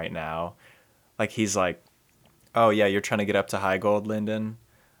doing right now. Like, he's like, "Oh yeah, you're trying to get up to high gold, Lyndon?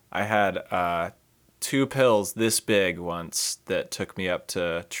 I had 2 pills this big once that took me up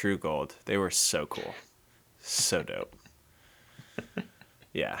to true gold. They were so cool. So dope."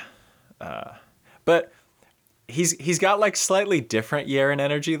 Yeah. But he's got like slightly different Yaren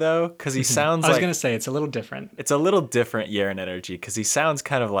energy though, because he sounds I was gonna say it's a little different. It's a little different Yaren energy because he sounds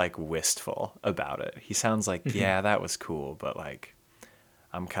kind of like wistful about it. He sounds like, yeah, that was cool, but like,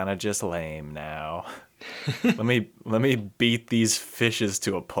 I'm kind of just lame now. let me beat these fishes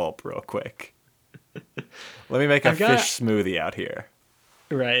to a pulp real quick. Let me make a fish smoothie out here.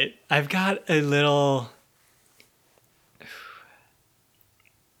 Right. I've got a little.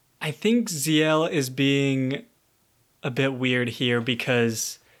 I think Ziel is being a bit weird here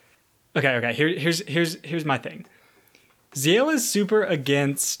because, okay. Here's my thing. Ziel is super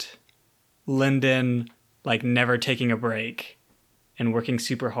against Lyndon like never taking a break and working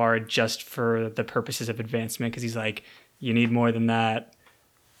super hard just for the purposes of advancement, because he's like, you need more than that.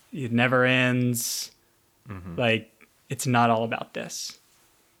 It never ends. Mm-hmm. Like, it's not all about this.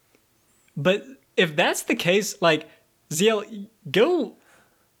 But if that's the case, like, Ziel, go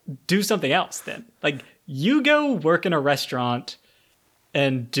do something else then. Like, you go work in a restaurant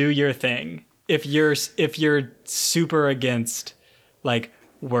and do your thing. If you're super against like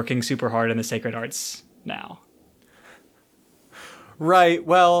working super hard in the sacred arts now. Right.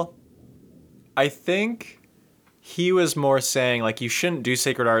 Well, I think he was more saying like, you shouldn't do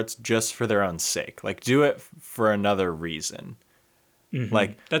sacred arts just for their own sake. Like, do it for another reason. Mm-hmm.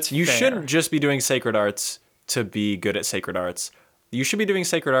 Like, you shouldn't just be doing sacred arts to be good at sacred arts. You should be doing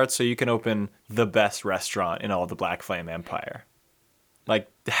sacred arts so you can open the best restaurant in all the Black Flame Empire.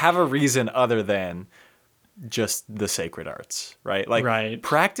 Like, have a reason other than just the sacred arts, right? Like,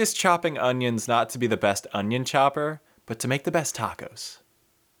 practice chopping onions not to be the best onion chopper, but to make the best tacos.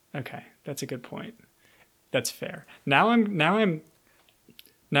 Okay, that's a good point. That's fair. Now I'm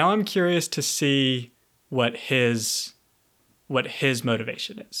curious to see what his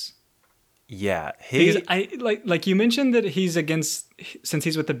motivation is. Yeah, Because I like you mentioned that he's against, since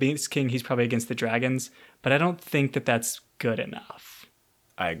he's with the Beast King, he's probably against the dragons, but I don't think that that's good enough.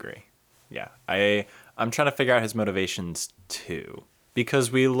 I agree. Yeah, I'm trying to figure out his motivations too, because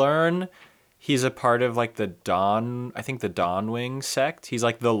we learn he's a part of like the Dawn. I think the Dawnwing sect. He's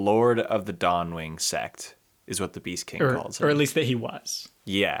like the Lord of the Dawnwing sect, is what the Beast King calls him. Or at least that he was.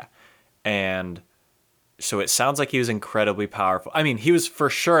 Yeah, and so it sounds like he was incredibly powerful. I mean, he was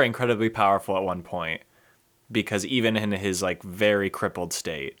for sure incredibly powerful at one point, because even in his like very crippled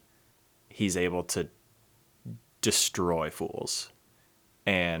state, he's able to destroy fools.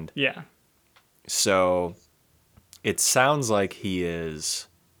 And Yeah. so it sounds like he is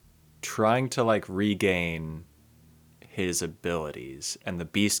trying to like regain his abilities, and the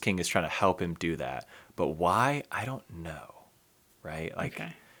Beast King is trying to help him do that. But why? I don't know. Right? Like,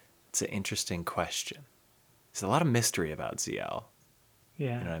 Okay. it's an interesting question. There's a lot of mystery about ZL.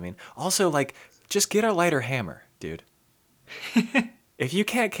 Yeah. You know what I mean? Also, like, just get a lighter hammer, dude. If you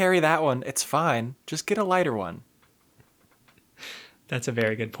can't carry that one, it's fine. Just get a lighter one. That's a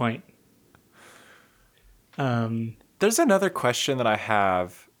very good point. There's another question that I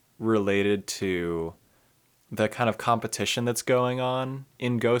have related to the kind of competition that's going on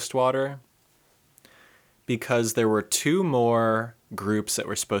in Ghostwater, because there were two more groups that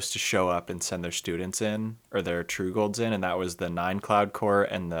were supposed to show up and send their students in, or their True Golds in, and that was the Nine Cloud Court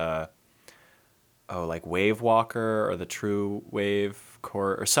and the Wave Walker, or the True Wave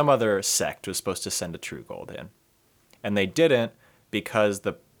Court, or some other sect was supposed to send a True Gold in. And they didn't, because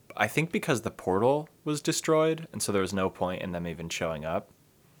because the portal was destroyed, and so there was no point in them even showing up.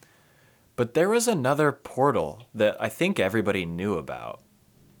 But there was another portal that I think everybody knew about.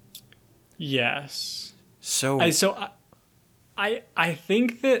 Yes. So I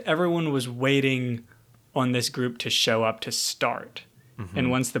think that everyone was waiting on this group to show up to start. Mm-hmm.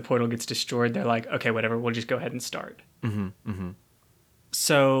 And once the portal gets destroyed, they're like, okay, whatever, we'll just go ahead and start. Mm-hmm. Mm-hmm.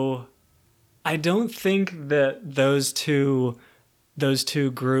 So I don't think that those two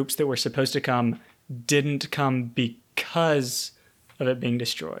groups that were supposed to come didn't come because of it being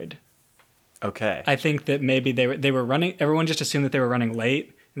destroyed. Okay. I think that maybe they were running. Everyone just assumed that they were running late,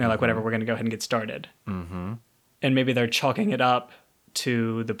 and they're like, whatever, we're going to go ahead and get started. Mm-hmm. And maybe they're chalking it up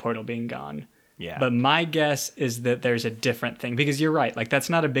to the portal being gone. Yeah. But my guess is that there's a different thing, because you're right. Like, that's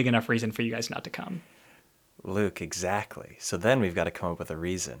not a big enough reason for you guys not to come. Luke, exactly. So then we've got to come up with a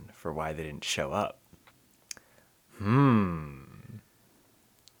reason for why they didn't show up.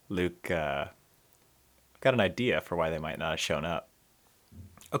 Luke, got an idea for why they might not have shown up.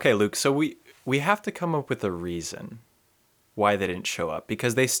 Okay, Luke, so we have to come up with a reason why they didn't show up,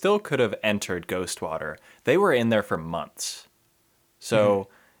 because they still could have entered Ghostwater. They were in there for months. So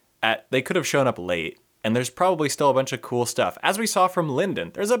they could have shown up late, and there's probably still a bunch of cool stuff. As we saw from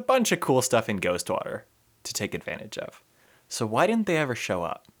Linden, there's a bunch of cool stuff in Ghostwater to take advantage of. So why didn't they ever show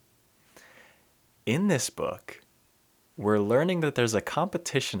up? In this book, we're learning that there's a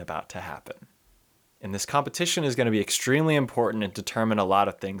competition about to happen. And this competition is going to be extremely important and determine a lot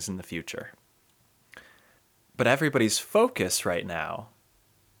of things in the future. But everybody's focus right now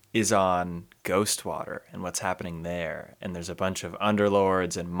is on Ghostwater and what's happening there. And there's a bunch of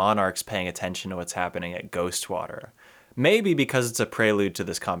underlords and monarchs paying attention to what's happening at Ghostwater. Maybe because it's a prelude to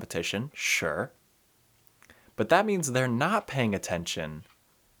this competition, sure. But that means they're not paying attention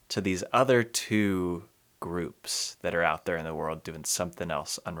to these other two groups that are out there in the world doing something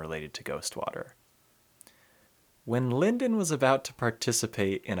else unrelated to Ghostwater. When Linden was about to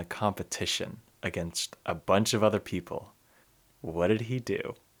participate in a competition against a bunch of other people, what did he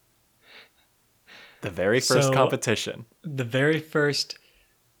do? The very first competition. The very first,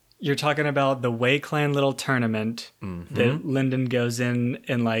 you're talking about the Wei Clan little tournament that Linden goes in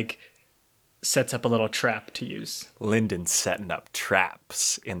and like sets up a little trap to use. Linden's setting up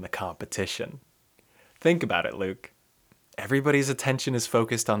traps in the competition. Think about it, Luke. Everybody's attention is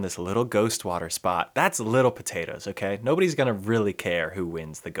focused on this little Ghostwater spot. That's little potatoes, okay? Nobody's going to really care who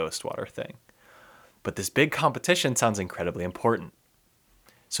wins the Ghostwater thing. But this big competition sounds incredibly important.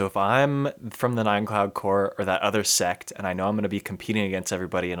 So if I'm from the Nine Cloud Court or that other sect, and I know I'm going to be competing against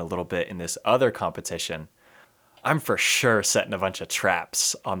everybody in a little bit in this other competition, I'm for sure setting a bunch of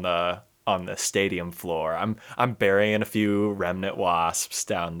traps on the stadium floor. I'm burying a few remnant wasps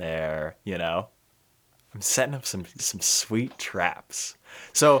down there, you know? I'm setting up some sweet traps.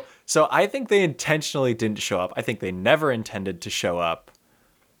 So I think they intentionally didn't show up. I think they never intended to show up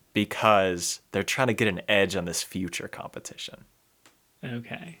because they're trying to get an edge on this future competition.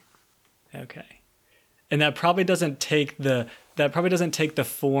 Okay. And that probably doesn't take the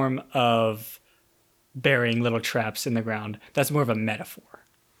form of burying little traps in the ground. That's more of a metaphor.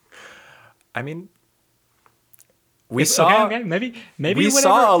 I mean, we saw okay, maybe we whatever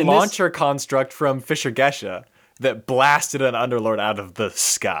saw a in launcher construct from Fisher Gesha that blasted an Underlord out of the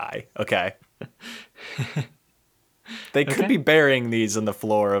sky. Okay. They could Okay. be burying these in the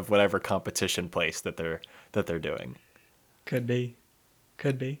floor of whatever competition place that they're doing. Could be.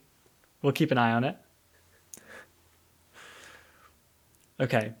 We'll keep an eye on it.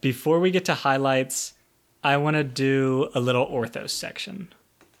 Okay, before we get to highlights, I want to do a little Orthos section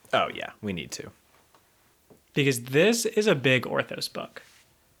Oh yeah, we need to. because this is a big Orthos book.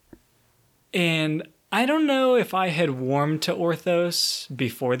 And I don't know if I had warmed to Orthos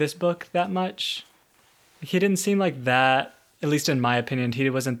before this book that much. He didn't seem like that, at least in my opinion, he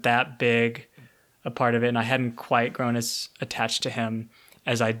wasn't that big a part of it, and I hadn't quite grown as attached to him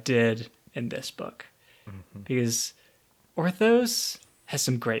as I did in this book. Because Orthos has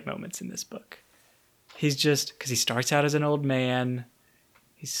some great moments in this book. He's just, because he starts out as an old man,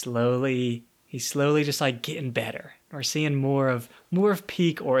 he's slowly just like getting better. We're seeing more of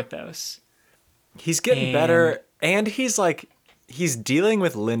peak Orthos. He's getting better, and he's dealing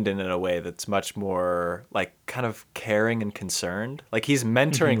with Lyndon in a way that's much more like kind of caring and concerned. Like he's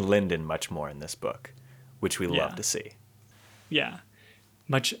mentoring Lyndon much more in this book, which we love to see. Yeah.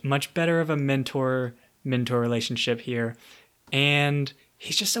 Much better of a mentor relationship here. And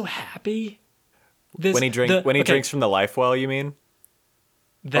he's just so happy. When he drinks from the life well, you mean?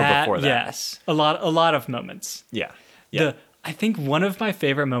 That, before that? yes. A lot of moments. Yeah. I think one of my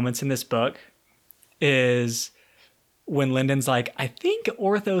favorite moments in this book is when Lyndon's like, I think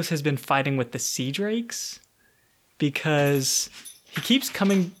Orthos has been fighting with the Sea Drakes because he keeps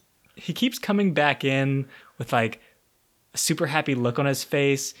coming back in with like a super happy look on his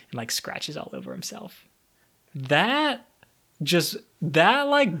face and like scratches all over himself. That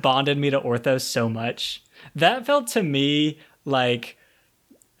like bonded me to Orthos so much. That felt to me like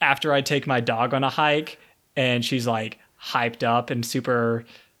after I take my dog on a hike and she's like hyped up and super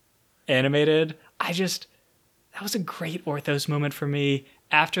animated. That was a great Orthos moment for me.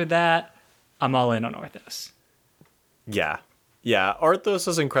 After that, I'm all in on Orthos. Yeah. Orthos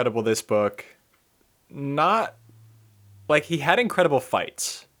is incredible this book. Not like he had incredible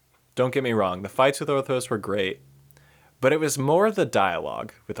fights. Don't get me wrong. The fights with Orthos were great. But it was more the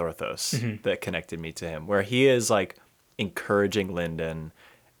dialogue with Orthos that connected me to him, where he is like encouraging Lyndon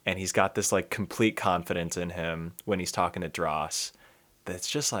and he's got this like complete confidence in him when he's talking to Dross. That's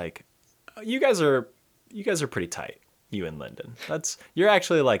just like, you guys are pretty tight, you and Lyndon. You're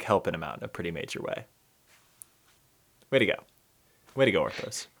actually like helping him out in a pretty major way. Way to go,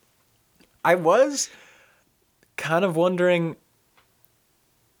 Orthos. I was kind of wondering,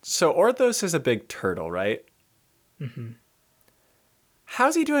 so Orthos is a big turtle, right?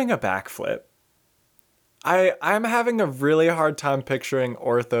 How's he doing a backflip? I'm having a really hard time picturing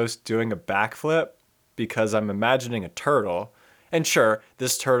Orthos doing a backflip because I'm imagining a turtle. And sure,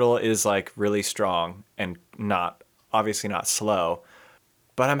 this turtle is like really strong and obviously not slow,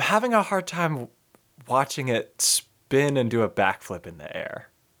 but I'm having a hard time watching it spin and do a backflip in the air.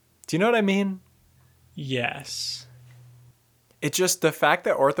 Do you know what I mean? Yes. It just, the fact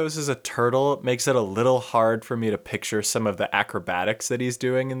that Orthos is a turtle makes it a little hard for me to picture some of the acrobatics that he's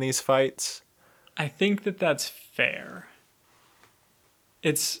doing in these fights. I think that's fair.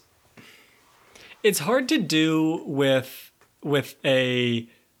 It's hard to do with a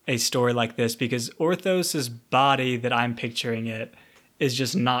story like this because Orthos's body that I'm picturing it is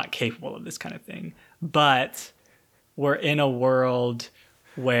just not capable of this kind of thing. But we're in a world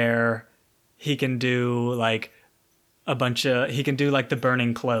where he can do like he can do like the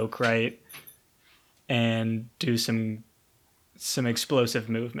burning cloak, right? And do some explosive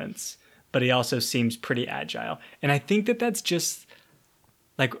movements. But he also seems pretty agile. And I think that's just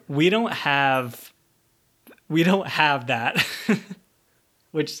like we don't have that.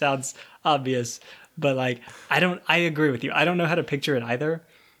 Which sounds obvious, but like I agree with you. I don't know how to picture it either.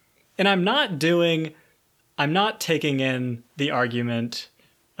 And I'm not taking in the argument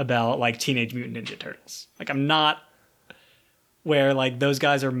about like Teenage Mutant Ninja Turtles. Like I'm not where like those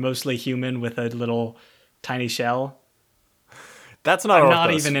guys are mostly human with a little tiny shell. That's not I'm Orthos.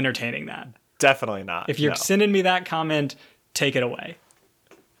 not even entertaining that. Definitely not. If you're sending me that comment, take it away.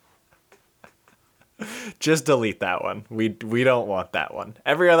 Just delete that one. We don't want that one.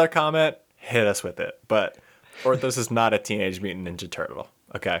 Every other comment, hit us with it. But Orthos is not a Teenage Mutant Ninja Turtle.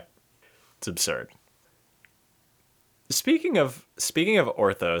 Okay? It's absurd. Speaking of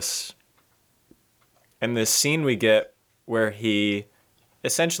Orthos, and this scene we get where he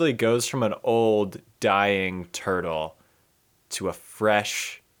essentially goes from an old, dying turtle to a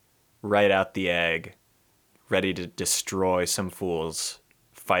fresh, right out the egg, ready to destroy some fool's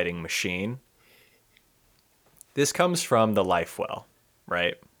fighting machine. This comes from the life well,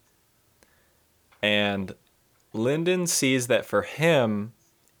 right? And Lyndon sees that for him,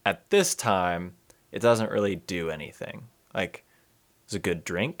 at this time, it doesn't really do anything. Like, it's a good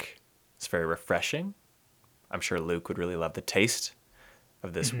drink. It's very refreshing. I'm sure Luke would really love the taste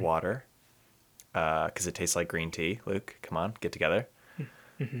of this water because it tastes like green tea. Luke, come on, get together.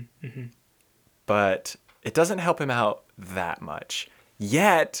 But it doesn't help him out that much.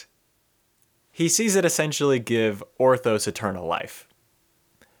 Yet, he sees it essentially give Orthos eternal life.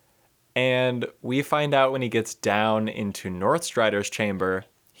 And we find out when he gets down into Northstrider's chamber,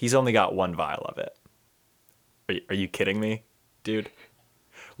 he's only got one vial of it. Are you kidding me, dude?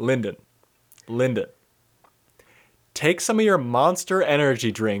 Lyndon. Take some of your Monster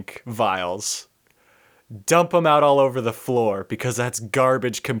Energy drink vials. Dump them out all over the floor because that's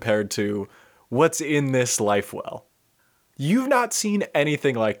garbage compared to what's in this life well. You've not seen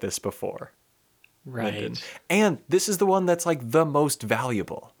anything like this before. Right. Lyndon. And this is the one that's like the most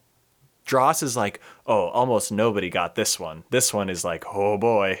valuable. Dross is like, oh, almost nobody got this one. This one is like, oh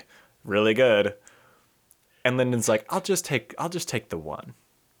boy, really good. And Lyndon's like, I'll just take the one.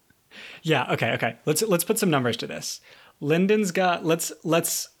 Yeah, okay. Let's put some numbers to this. Lyndon's got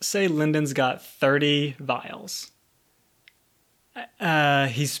let's say Lyndon's got 30 vials.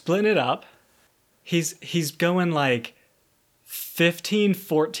 He's splitting it up. He's going like 15,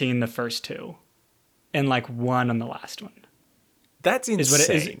 14 the first two, and like 1 on the last one. That's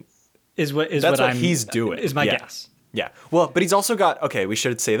insane. That's what he's doing. Is my guess. Yeah. Well, but he's also got, okay, we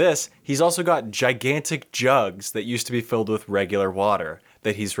should say this. He's also got gigantic jugs that used to be filled with regular water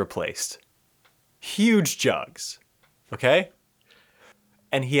that he's replaced. Huge jugs. Okay?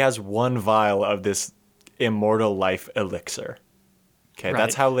 And he has 1 vial of this immortal life elixir. Okay, right.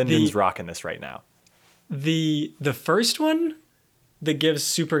 That's how Lyndon's rocking this right now. The first one that gives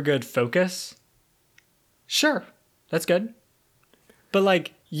super good focus, sure, that's good. But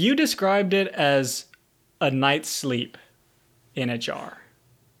like, you described it as a night's sleep in a jar.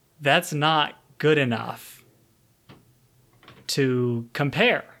 That's not good enough to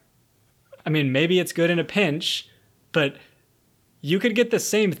compare. I mean, maybe it's good in a pinch, but you could get the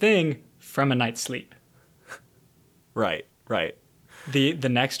same thing from a night's sleep. Right. The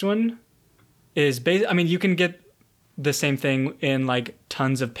next one is you can get the same thing in like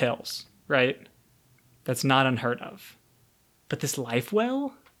tons of pills, right? That's not unheard of. But this life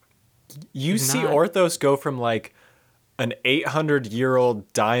well? You see Orthos go from like an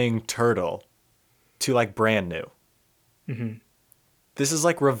 800-year-old dying turtle to like brand new. Mm-hmm. This is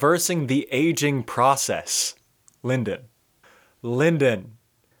like reversing the aging process. Lyndon.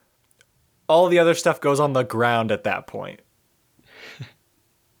 All the other stuff goes on the ground at that point.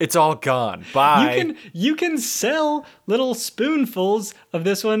 It's all gone. Bye. You can sell little spoonfuls of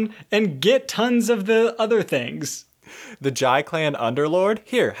this one and get tons of the other things. The Jai Clan Underlord,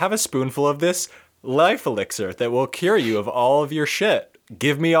 here, have a spoonful of this life elixir that will cure you of all of your shit.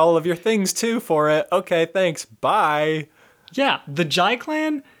 Give me all of your things too for it. Okay, thanks. Bye. Yeah, the Jai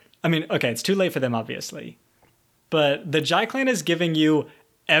Clan, I mean, okay, it's too late for them, obviously. But the Jai Clan is giving you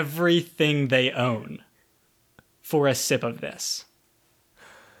everything they own for a sip of this.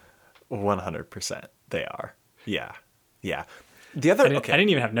 100% they are. Yeah. I didn't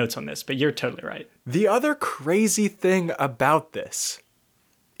even have notes on this, but you're totally right. The other crazy thing about this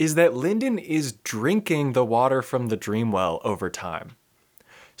is that Lyndon is drinking the water from the Dreamwell over time.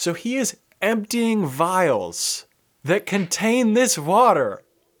 So he is emptying vials that contain this water.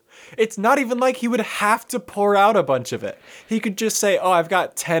 It's not even like he would have to pour out a bunch of it. He could just say, oh, I've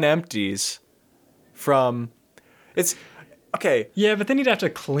got 10 empties from... It's... Okay. Yeah, but then you'd have to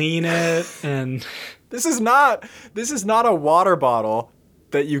clean it and... This is not a water bottle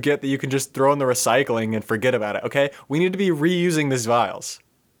that you get that you can just throw in the recycling and forget about it, okay? We need to be reusing these vials.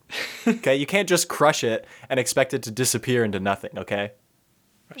 Okay? You can't just crush it and expect it to disappear into nothing, okay?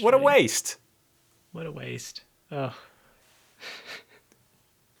 What a waste. What a waste. Oh.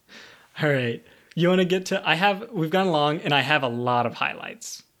 All right. You want to get to... We've gone along, and I have a lot of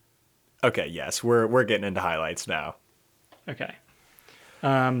highlights. Okay, yes. We're getting into highlights now. Okay.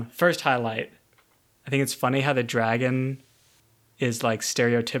 First highlight. I think it's funny how the dragon is like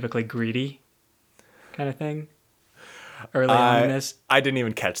stereotypically greedy kind of thing early on in this. I didn't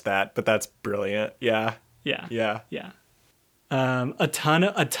even catch that, but that's brilliant. Yeah. A ton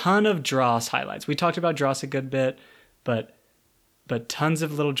of Dross highlights. We talked about Dross a good bit, but tons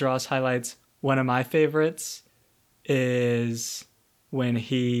of little Dross highlights. One of my favorites is when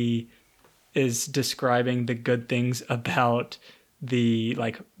he is describing the good things about the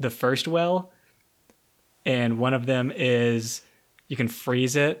first well. And one of them is You can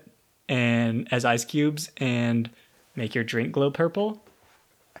freeze it and as ice cubes and make your drink glow purple.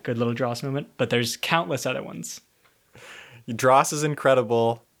 A good little Dross moment. But there's countless other ones. Dross is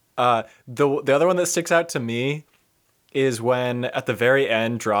incredible. The other one that sticks out to me is when at the very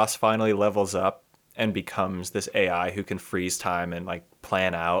end Dross finally levels up and becomes this AI who can freeze time and like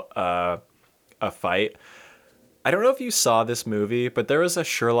plan out a fight. I don't know if you saw this movie, but there was a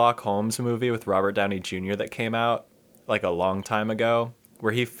Sherlock Holmes movie with Robert Downey Jr. that came out like a long time ago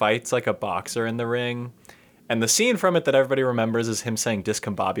where he fights like a boxer in the ring. And the scene from it that everybody remembers is him saying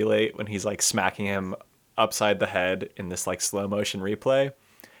discombobulate when he's like smacking him upside the head in this like slow motion replay.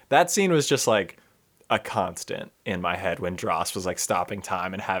 That scene was just like a constant in my head when Dross was like stopping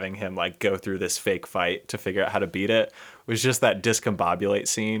time and having him like go through this fake fight to figure out how to beat it. It was just that discombobulate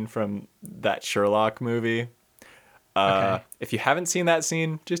scene from that Sherlock movie. Okay. If you haven't seen that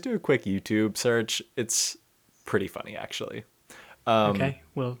scene, just do a quick YouTube search. It's pretty funny, actually. Okay,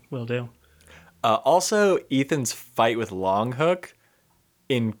 will do. Also, Ethan's fight with Longhook,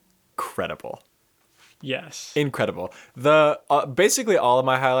 incredible. Yes. Incredible. The basically all of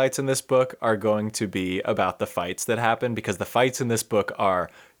my highlights in this book are going to be about the fights that happen because the fights in this book are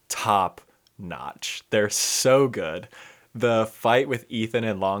top notch. They're so good. The fight with Ethan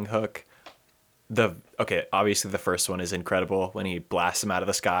and Longhook. Obviously the first one is incredible when he blasts him out of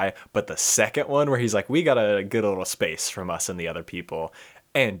the sky, but the second one where he's like, we got a good little space from us and the other people,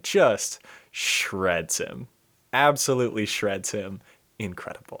 and just shreds him. Absolutely shreds him.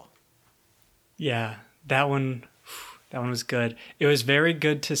 Incredible. Yeah, that one was good. It was very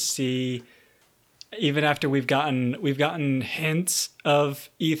good to see, even after we've gotten hints of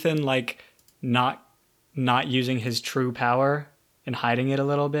Ethan like not using his true power and hiding it a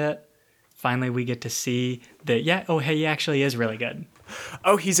little bit. Finally, we get to see that, he actually is really good.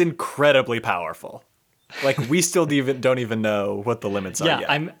 Oh, he's incredibly powerful. Like, we still don't even know what the limits are yet.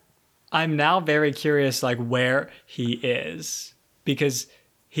 Yeah, I'm now very curious, like, where he is. Because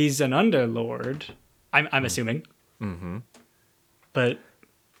he's an underlord, I'm assuming. Mm-hmm. But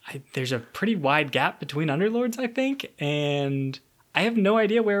there's a pretty wide gap between underlords, I think. And I have no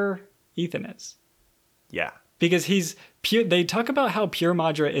idea where Ethan is. Yeah. Because he's pure. They talk about how pure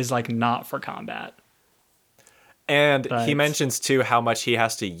Madra is like not for combat. And he mentions too how much he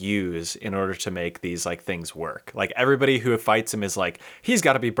has to use in order to make these like things work. Like everybody who fights him is like, he's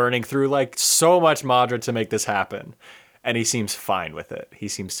got to be burning through like so much Madra to make this happen. And he seems fine with it. He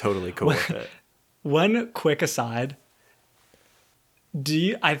seems totally cool with it. One quick aside.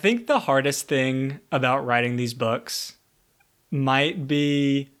 I think the hardest thing about writing these books might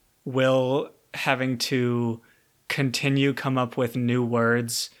be Will having to continue come up with new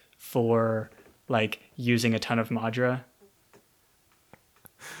words for like using a ton of Madra,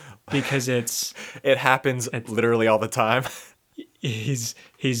 because it happens literally all the time. he's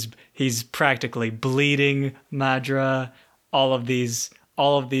practically bleeding Madra, all of these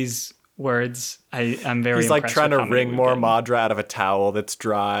words. I'm very he's like impressed trying with to how many wring we've more gotten. Madra out of a towel that's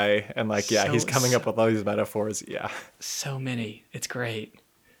dry, and like he's coming up So- with all these metaphors. Yeah. So many. It's great.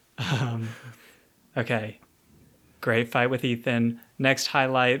 Okay. Great fight with Ethan. Next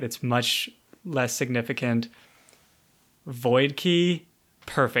highlight that's much less significant. Void Key,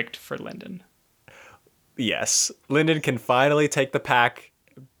 perfect for Lyndon. Yes. Lyndon can finally take the pack,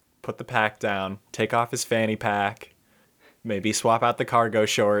 put the pack down, take off his fanny pack, maybe swap out the cargo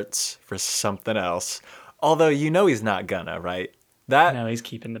shorts for something else. Although he's not gonna, right? No, he's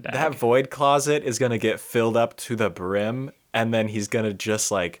keeping the bag. That void closet is gonna get filled up to the brim, and then he's gonna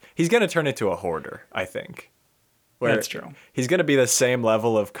turn into a hoarder, I think. That's true. He's gonna be the same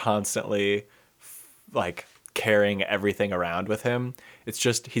level of constantly like carrying everything around with him. It's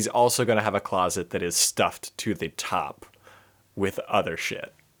just he's also gonna have a closet that is stuffed to the top with other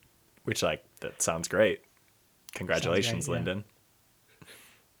shit. Which that sounds great. Congratulations, Sounds great,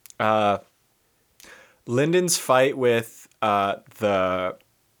 Lyndon. Lyndon's fight with the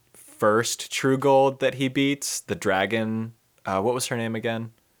first True Gold that he beats, the dragon. What was her name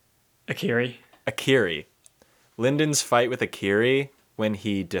again? Akiri. Akiri. Lyndon's fight with Akiri when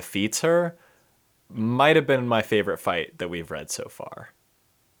he defeats her might have been my favorite fight that we've read so far.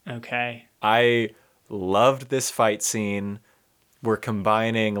 Okay. I loved this fight scene. We're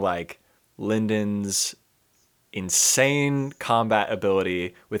combining like Lyndon's insane combat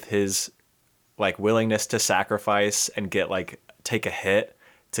ability with his like willingness to sacrifice and take a hit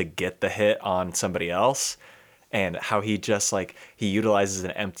to get the hit on somebody else, and how he just he utilizes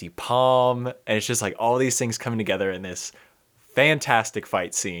an empty palm, and it's just like all these things coming together in this fantastic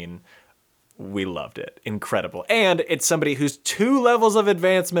fight scene. We loved it. Incredible. And it's somebody who's 2 levels of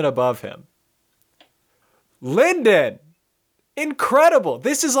advancement above him. Lyndon! Incredible.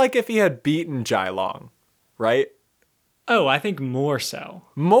 This is like if he had beaten Jai Long, right? Oh, I think more so.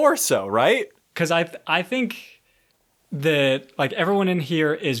 More so, right? Because I think that like everyone in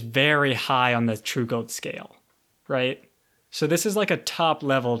here is very high on the True Gold scale, right? So this is like a top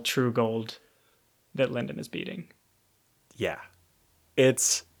level True Gold that Lyndon is beating. Yeah.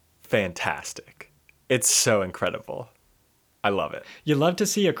 It's fantastic. It's so incredible. I love it. You love to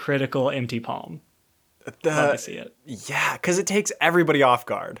see a critical empty palm. Love to see it. Yeah, because it takes everybody off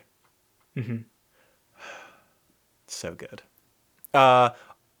guard. So good.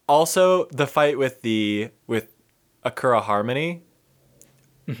 Also, the fight with Akura Harmony,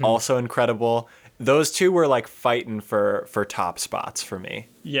 also incredible. Those two were like fighting for top spots for me.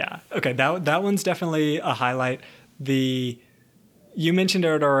 Yeah. Okay. That one's definitely a highlight. You mentioned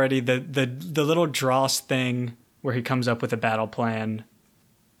it already. The little Dross thing where he comes up with a battle plan,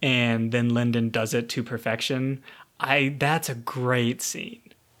 and then Lyndon does it to perfection. That's a great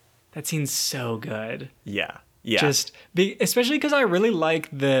scene. That scene's so good. Yeah. Yeah. Especially because I really like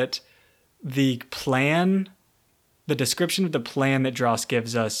that the plan, the description of the plan that Dross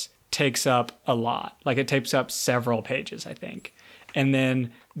gives us takes up a lot. Like it takes up several pages, I think. And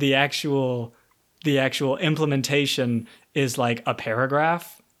then the actual implementation is like a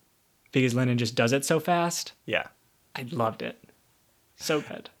paragraph because Lyndon just does it so fast. Yeah. I loved it. So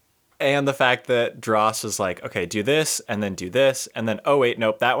good. And the fact that Dross is like, okay, do this, and then, oh, wait,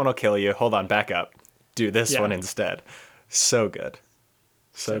 nope, that one will kill you. Hold on, back up. Do this one instead. So good.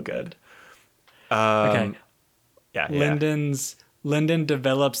 So good. Okay. Yeah. Lyndon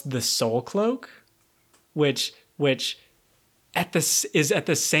develops the Soul Cloak, which at the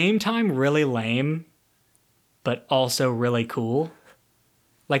same time really lame, but also really cool.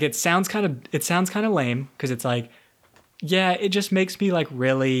 Like it sounds kind of lame because it's like, yeah, it just makes me like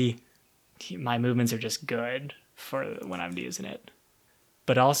really, my movements are just good for when I'm using it.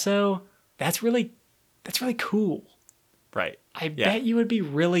 But also, that's really cool. Right. I bet you would be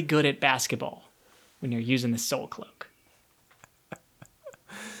really good at basketball when you're using the Soul Cloak.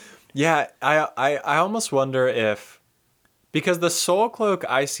 Yeah, I almost wonder if, because the Soul Cloak,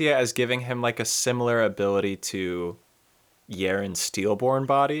 I see it as giving him like a similar ability to Yaren's Steelborn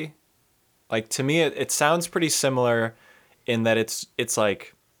body. Like to me, it sounds pretty similar in that it's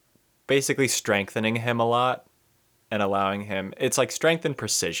like basically strengthening him a lot and allowing him, it's like strength and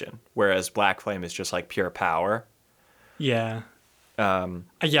precision, whereas Black Flame is just like pure power. Yeah.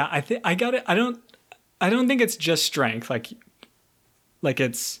 Yeah, I think I got it. I don't think it's just strength. Like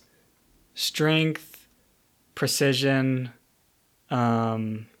it's strength, precision,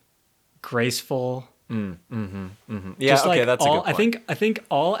 graceful. Yeah, Just okay, like that's all, a good point. I think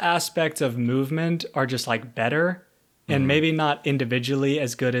all aspects of movement are just like better, and maybe not individually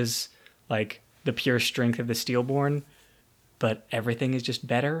as good as like the pure strength of the Steelborn, but everything is just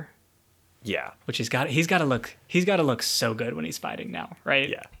better. Yeah. Which he's got to look so good when he's fighting now,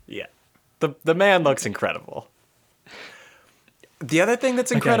 right? Yeah. The man looks incredible. The other thing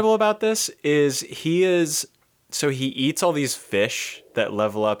that's incredible about this is he eats all these fish that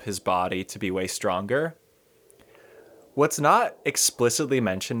level up his body to be way stronger. What's not explicitly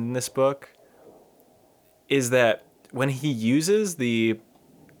mentioned in this book is that when he uses the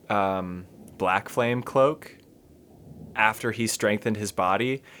Black Flame cloak after he strengthened his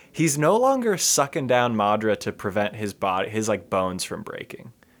body, he's no longer sucking down Madra to prevent his like bones from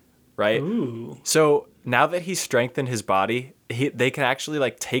breaking, right? Ooh. So now that he's strengthened his body, they can actually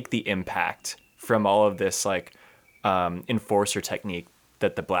like take the impact from all of this like enforcer technique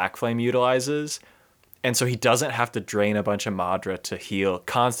that the Black Flame utilizes, and so he doesn't have to drain a bunch of Madra to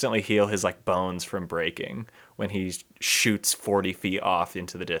constantly heal his like bones from breaking when he shoots 40 feet off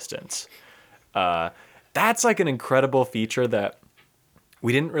into the distance. That's like an incredible feature that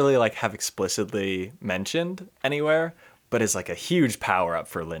we didn't really like have explicitly mentioned anywhere, but is like a huge power up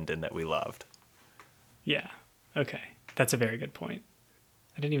for Lyndon that we loved. Yeah. Okay. That's a very good point.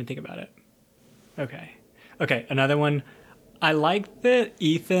 I didn't even think about it. Okay. Another one. I like that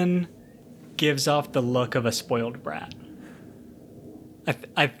Ethan gives off the look of a spoiled brat.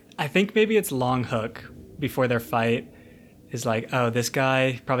 I think maybe it's Longhook before their fight is like, oh, this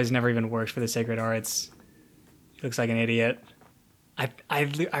guy probably has never even worked for the Sacred Arts. He looks like an idiot. I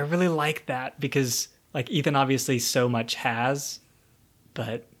really like that because like Ethan obviously so much has,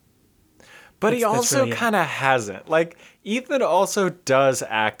 but he also really kind of hasn't. Like Ethan also does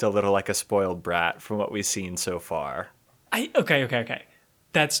act a little like a spoiled brat from what we've seen so far. Okay.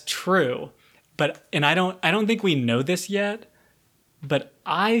 That's true. But I don't think we know this yet, but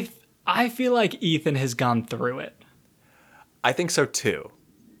I feel like Ethan has gone through it. I think so too.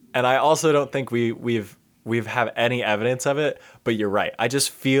 And I also don't think we've we've have any evidence of it, but you're right. I just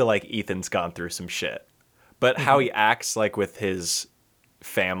feel like Ethan's gone through some shit. But how he acts like with his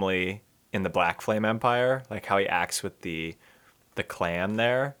family in the Black Flame Empire, like how he acts with the clan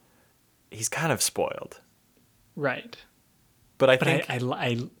there, he's kind of spoiled. Right. But I But think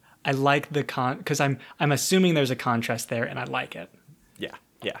I like the because I'm assuming there's a contrast there, and I like it.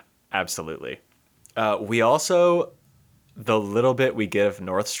 yeah, absolutely. We also, the little bit we get of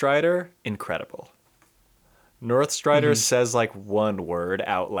Northstrider, incredible. Northstrider says like one word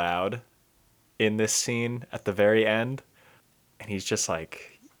out loud in this scene at the very end, and he's just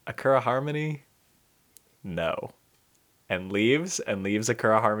like, Akura Harmony? No. And leaves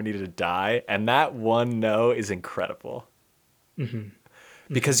Akura Harmony to die, and that one no is incredible.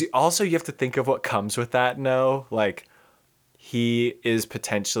 Because you have to think of what comes with that no. Like, he is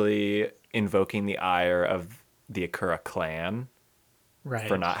potentially invoking the ire of the Akura clan Right.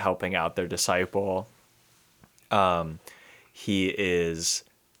 for not helping out their disciple. He is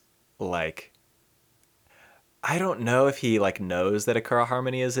like, I don't know if he like knows that Akura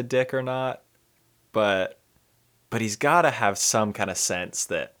Harmony is a dick or not, but he's got to have some kind of sense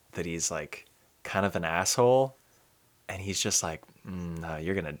that he's like kind of an asshole, and he's just like, no,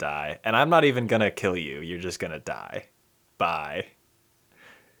 you're gonna die, and I'm not even gonna kill you. You're just gonna die. Bye.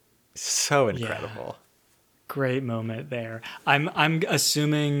 So incredible. Great moment there. I'm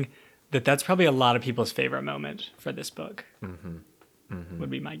assuming that that's probably a lot of people's favorite moment for this book. Would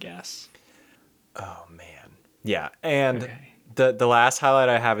be my guess. Oh man. Yeah, and Okay. the last highlight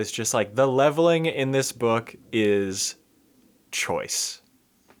I have is just like the leveling in this book is choice.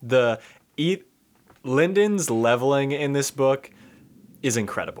 Lyndon's leveling in this book is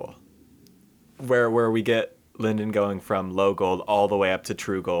incredible. Where we get Lyndon going from low gold all the way up to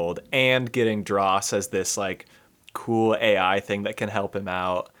true gold, and getting Dross as this like cool AI thing that can help him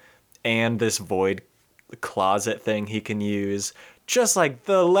out, and this void closet thing he can use. Just like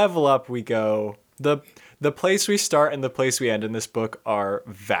the level up we go, the place we start and the place we end in this book are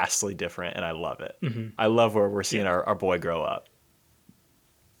vastly different, and I love it. I love where we're seeing our boy grow up.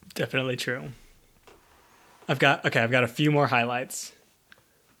 Definitely true. I've got a few more highlights.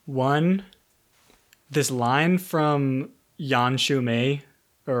 One, this line from Yan Shu Mei,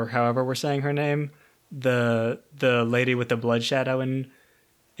 or however we're saying her name, the lady with the blood shadow in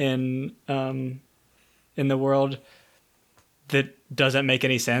the world, that doesn't make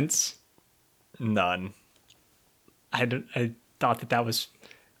any sense. None. I thought that was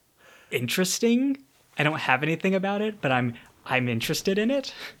interesting. I don't have anything about it, but I'm interested in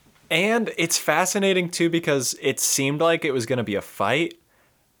it. And it's fascinating too because it seemed like it was going to be a fight,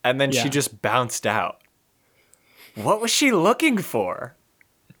 and then she just bounced out. What was she looking for?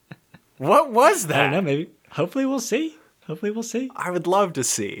 What was that? I don't know. Maybe. Hopefully we'll see. I would love to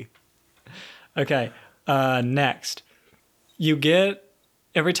see. Okay. Next,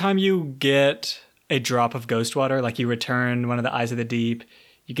 every time you get a drop of ghost water, like you return one of the Eyes of the Deep,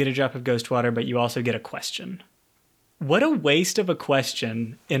 you get a drop of ghost water, but you also get a question. What a waste of a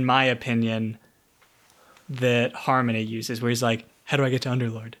question, in my opinion, that Harmony uses, where he's like, how do I get to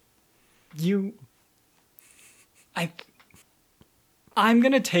Underlord? I'm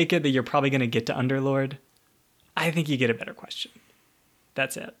going to take it that you're probably going to get to Underlord. I think you get a better question.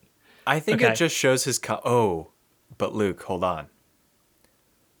 That's it. I think it just shows his... but Luke, hold on.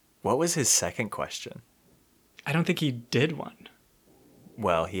 What was his second question? I don't think he did one.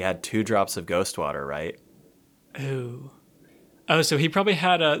 Well, he had 2 drops of ghost water, right? Oh, so he probably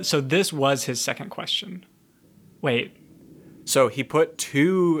had so this was his second question. Wait. So he put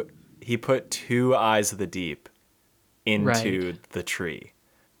two Eyes of the Deep into the tree.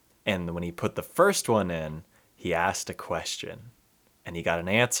 And when he put the first one in, he asked a question and he got an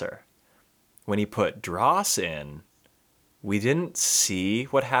answer. When he put Dross in, we didn't see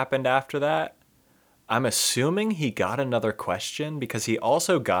what happened after that. I'm assuming he got another question because he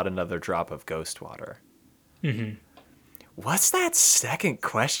also got another drop of ghost water. What's that second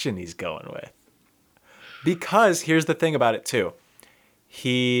question he's going with? Because here's the thing about it too.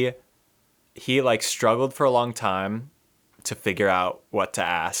 He like struggled for a long time to figure out what to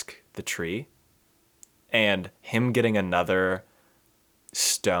ask the tree. And him getting another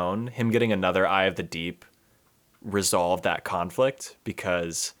stone, him getting another Eye of the Deep resolved that conflict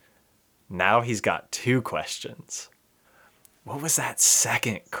because now he's got 2 questions. What was that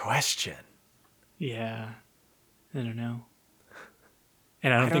second question? Yeah. I don't know.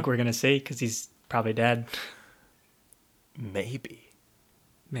 And I don't think we're going to see because he's probably dead. Maybe.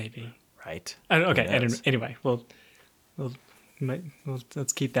 Right? Okay. Anyway,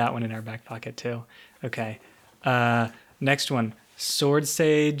 let's keep that one in our back pocket too. Okay. Next one. Sword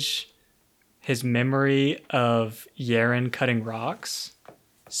Sage his memory of Yaren cutting rocks.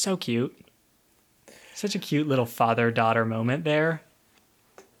 So cute. Such a cute little father-daughter moment there.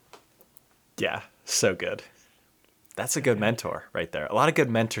 Yeah, so good. That's a good mentor right there. A lot of good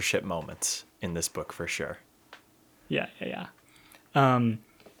mentorship moments in this book for sure. Yeah.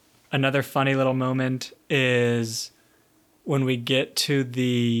 Another funny little moment is when we get to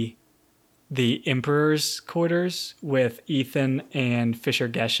the Emperor's quarters with Ethan and Fisher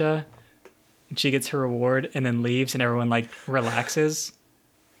Gesha, and she gets her reward and then leaves, and everyone like relaxes.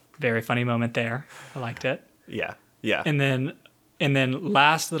 Very funny moment there. I liked it. Yeah. And then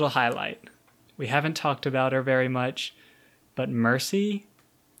last little highlight. We haven't talked about her very much, but Mercy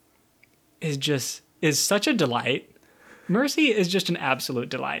is such a delight. Mercy is just an absolute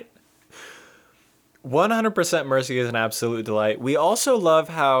delight. 100% Mercy is an absolute delight. We also love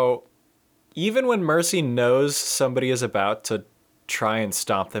how even when Mercy knows somebody is about to try and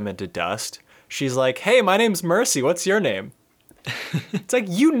stomp them into dust, she's like, "Hey, my name's Mercy. What's your name?" It's like,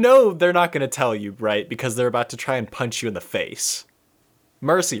 you know they're not going to tell you, right? Because they're about to try and punch you in the face.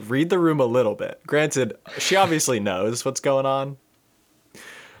 Mercy, read the room a little bit. Granted, she obviously knows what's going on.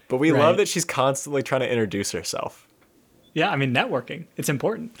 But we love that she's constantly trying to introduce herself. Yeah, I mean, networking. It's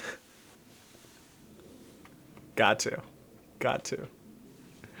important. Got to.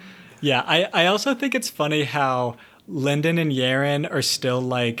 Yeah, I also think it's funny how Lyndon and Yaren are still,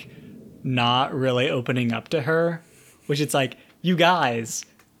 like, not really opening up to her. Which it's like, you guys,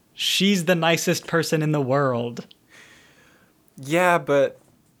 she's the nicest person in the world. Yeah, but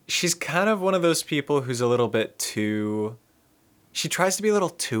she's kind of one of those people who's a little bit too... She tries to be a little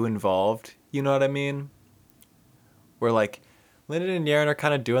too involved, you know what I mean? Where, like, Lyndon and Yaren are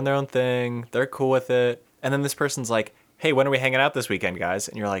kind of doing their own thing. They're cool with it. And then this person's like, "Hey, when are we hanging out this weekend, guys?"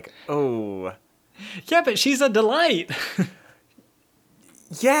 And you're like, oh. Yeah, but she's a delight.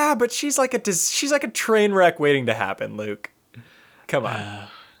 Yeah, but she's like a train wreck waiting to happen, Luke. Come on.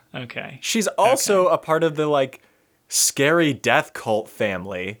 Okay. She's also a part of the, like, scary death cult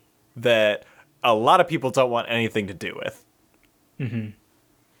family that a lot of people don't want anything to do with. Mm-hmm.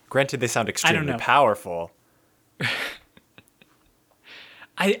 Granted, they sound extremely powerful.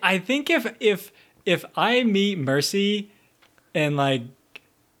 I think if I meet Mercy and, like,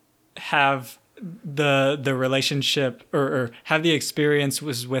 have the relationship or have the experience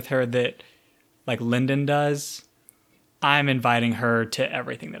was with her that, like, Lyndon does, I'm inviting her to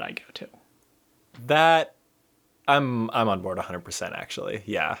everything that I go to. That I'm on board 100% actually.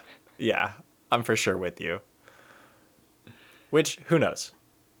 Yeah. I'm for sure with you. Which, who knows?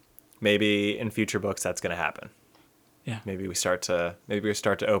 Maybe in future books that's going to happen. Yeah. Maybe we start to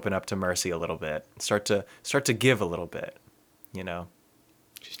open up to Mercy a little bit. Start to give a little bit, you know.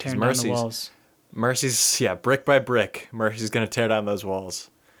 She's tearing down the walls. Mercy's, brick by brick. Mercy's going to tear down those walls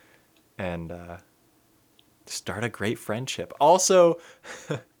and start a great friendship. Also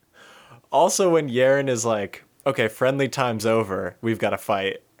when Yaren is like, "Okay, friendly time's over. We've got to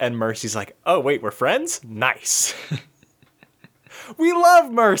fight." And Mercy's like, "Oh, wait, we're friends? Nice." We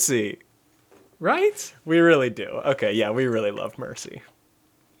love Mercy. Right? We really do. Okay, yeah, we really love Mercy.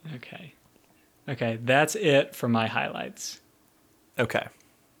 Okay, that's it for my highlights. Okay.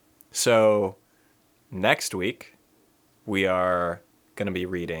 So next week, we are going to be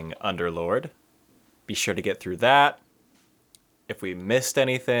reading Underlord. Be sure to get through that. If we missed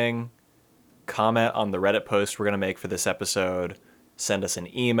anything, comment on the Reddit post we're going to make for this episode. Send us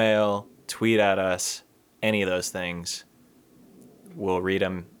an email, tweet at us, any of those things. We'll read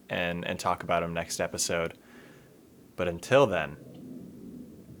them and talk about them next episode. But until then,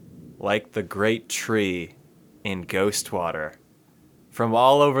 like the great tree in Ghostwater, from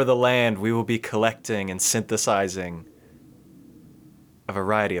all over the land we will be collecting and synthesizing a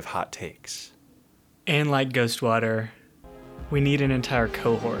variety of hot takes. And like Ghostwater, we need an entire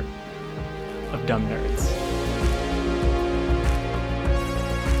cohort of dumb nerds.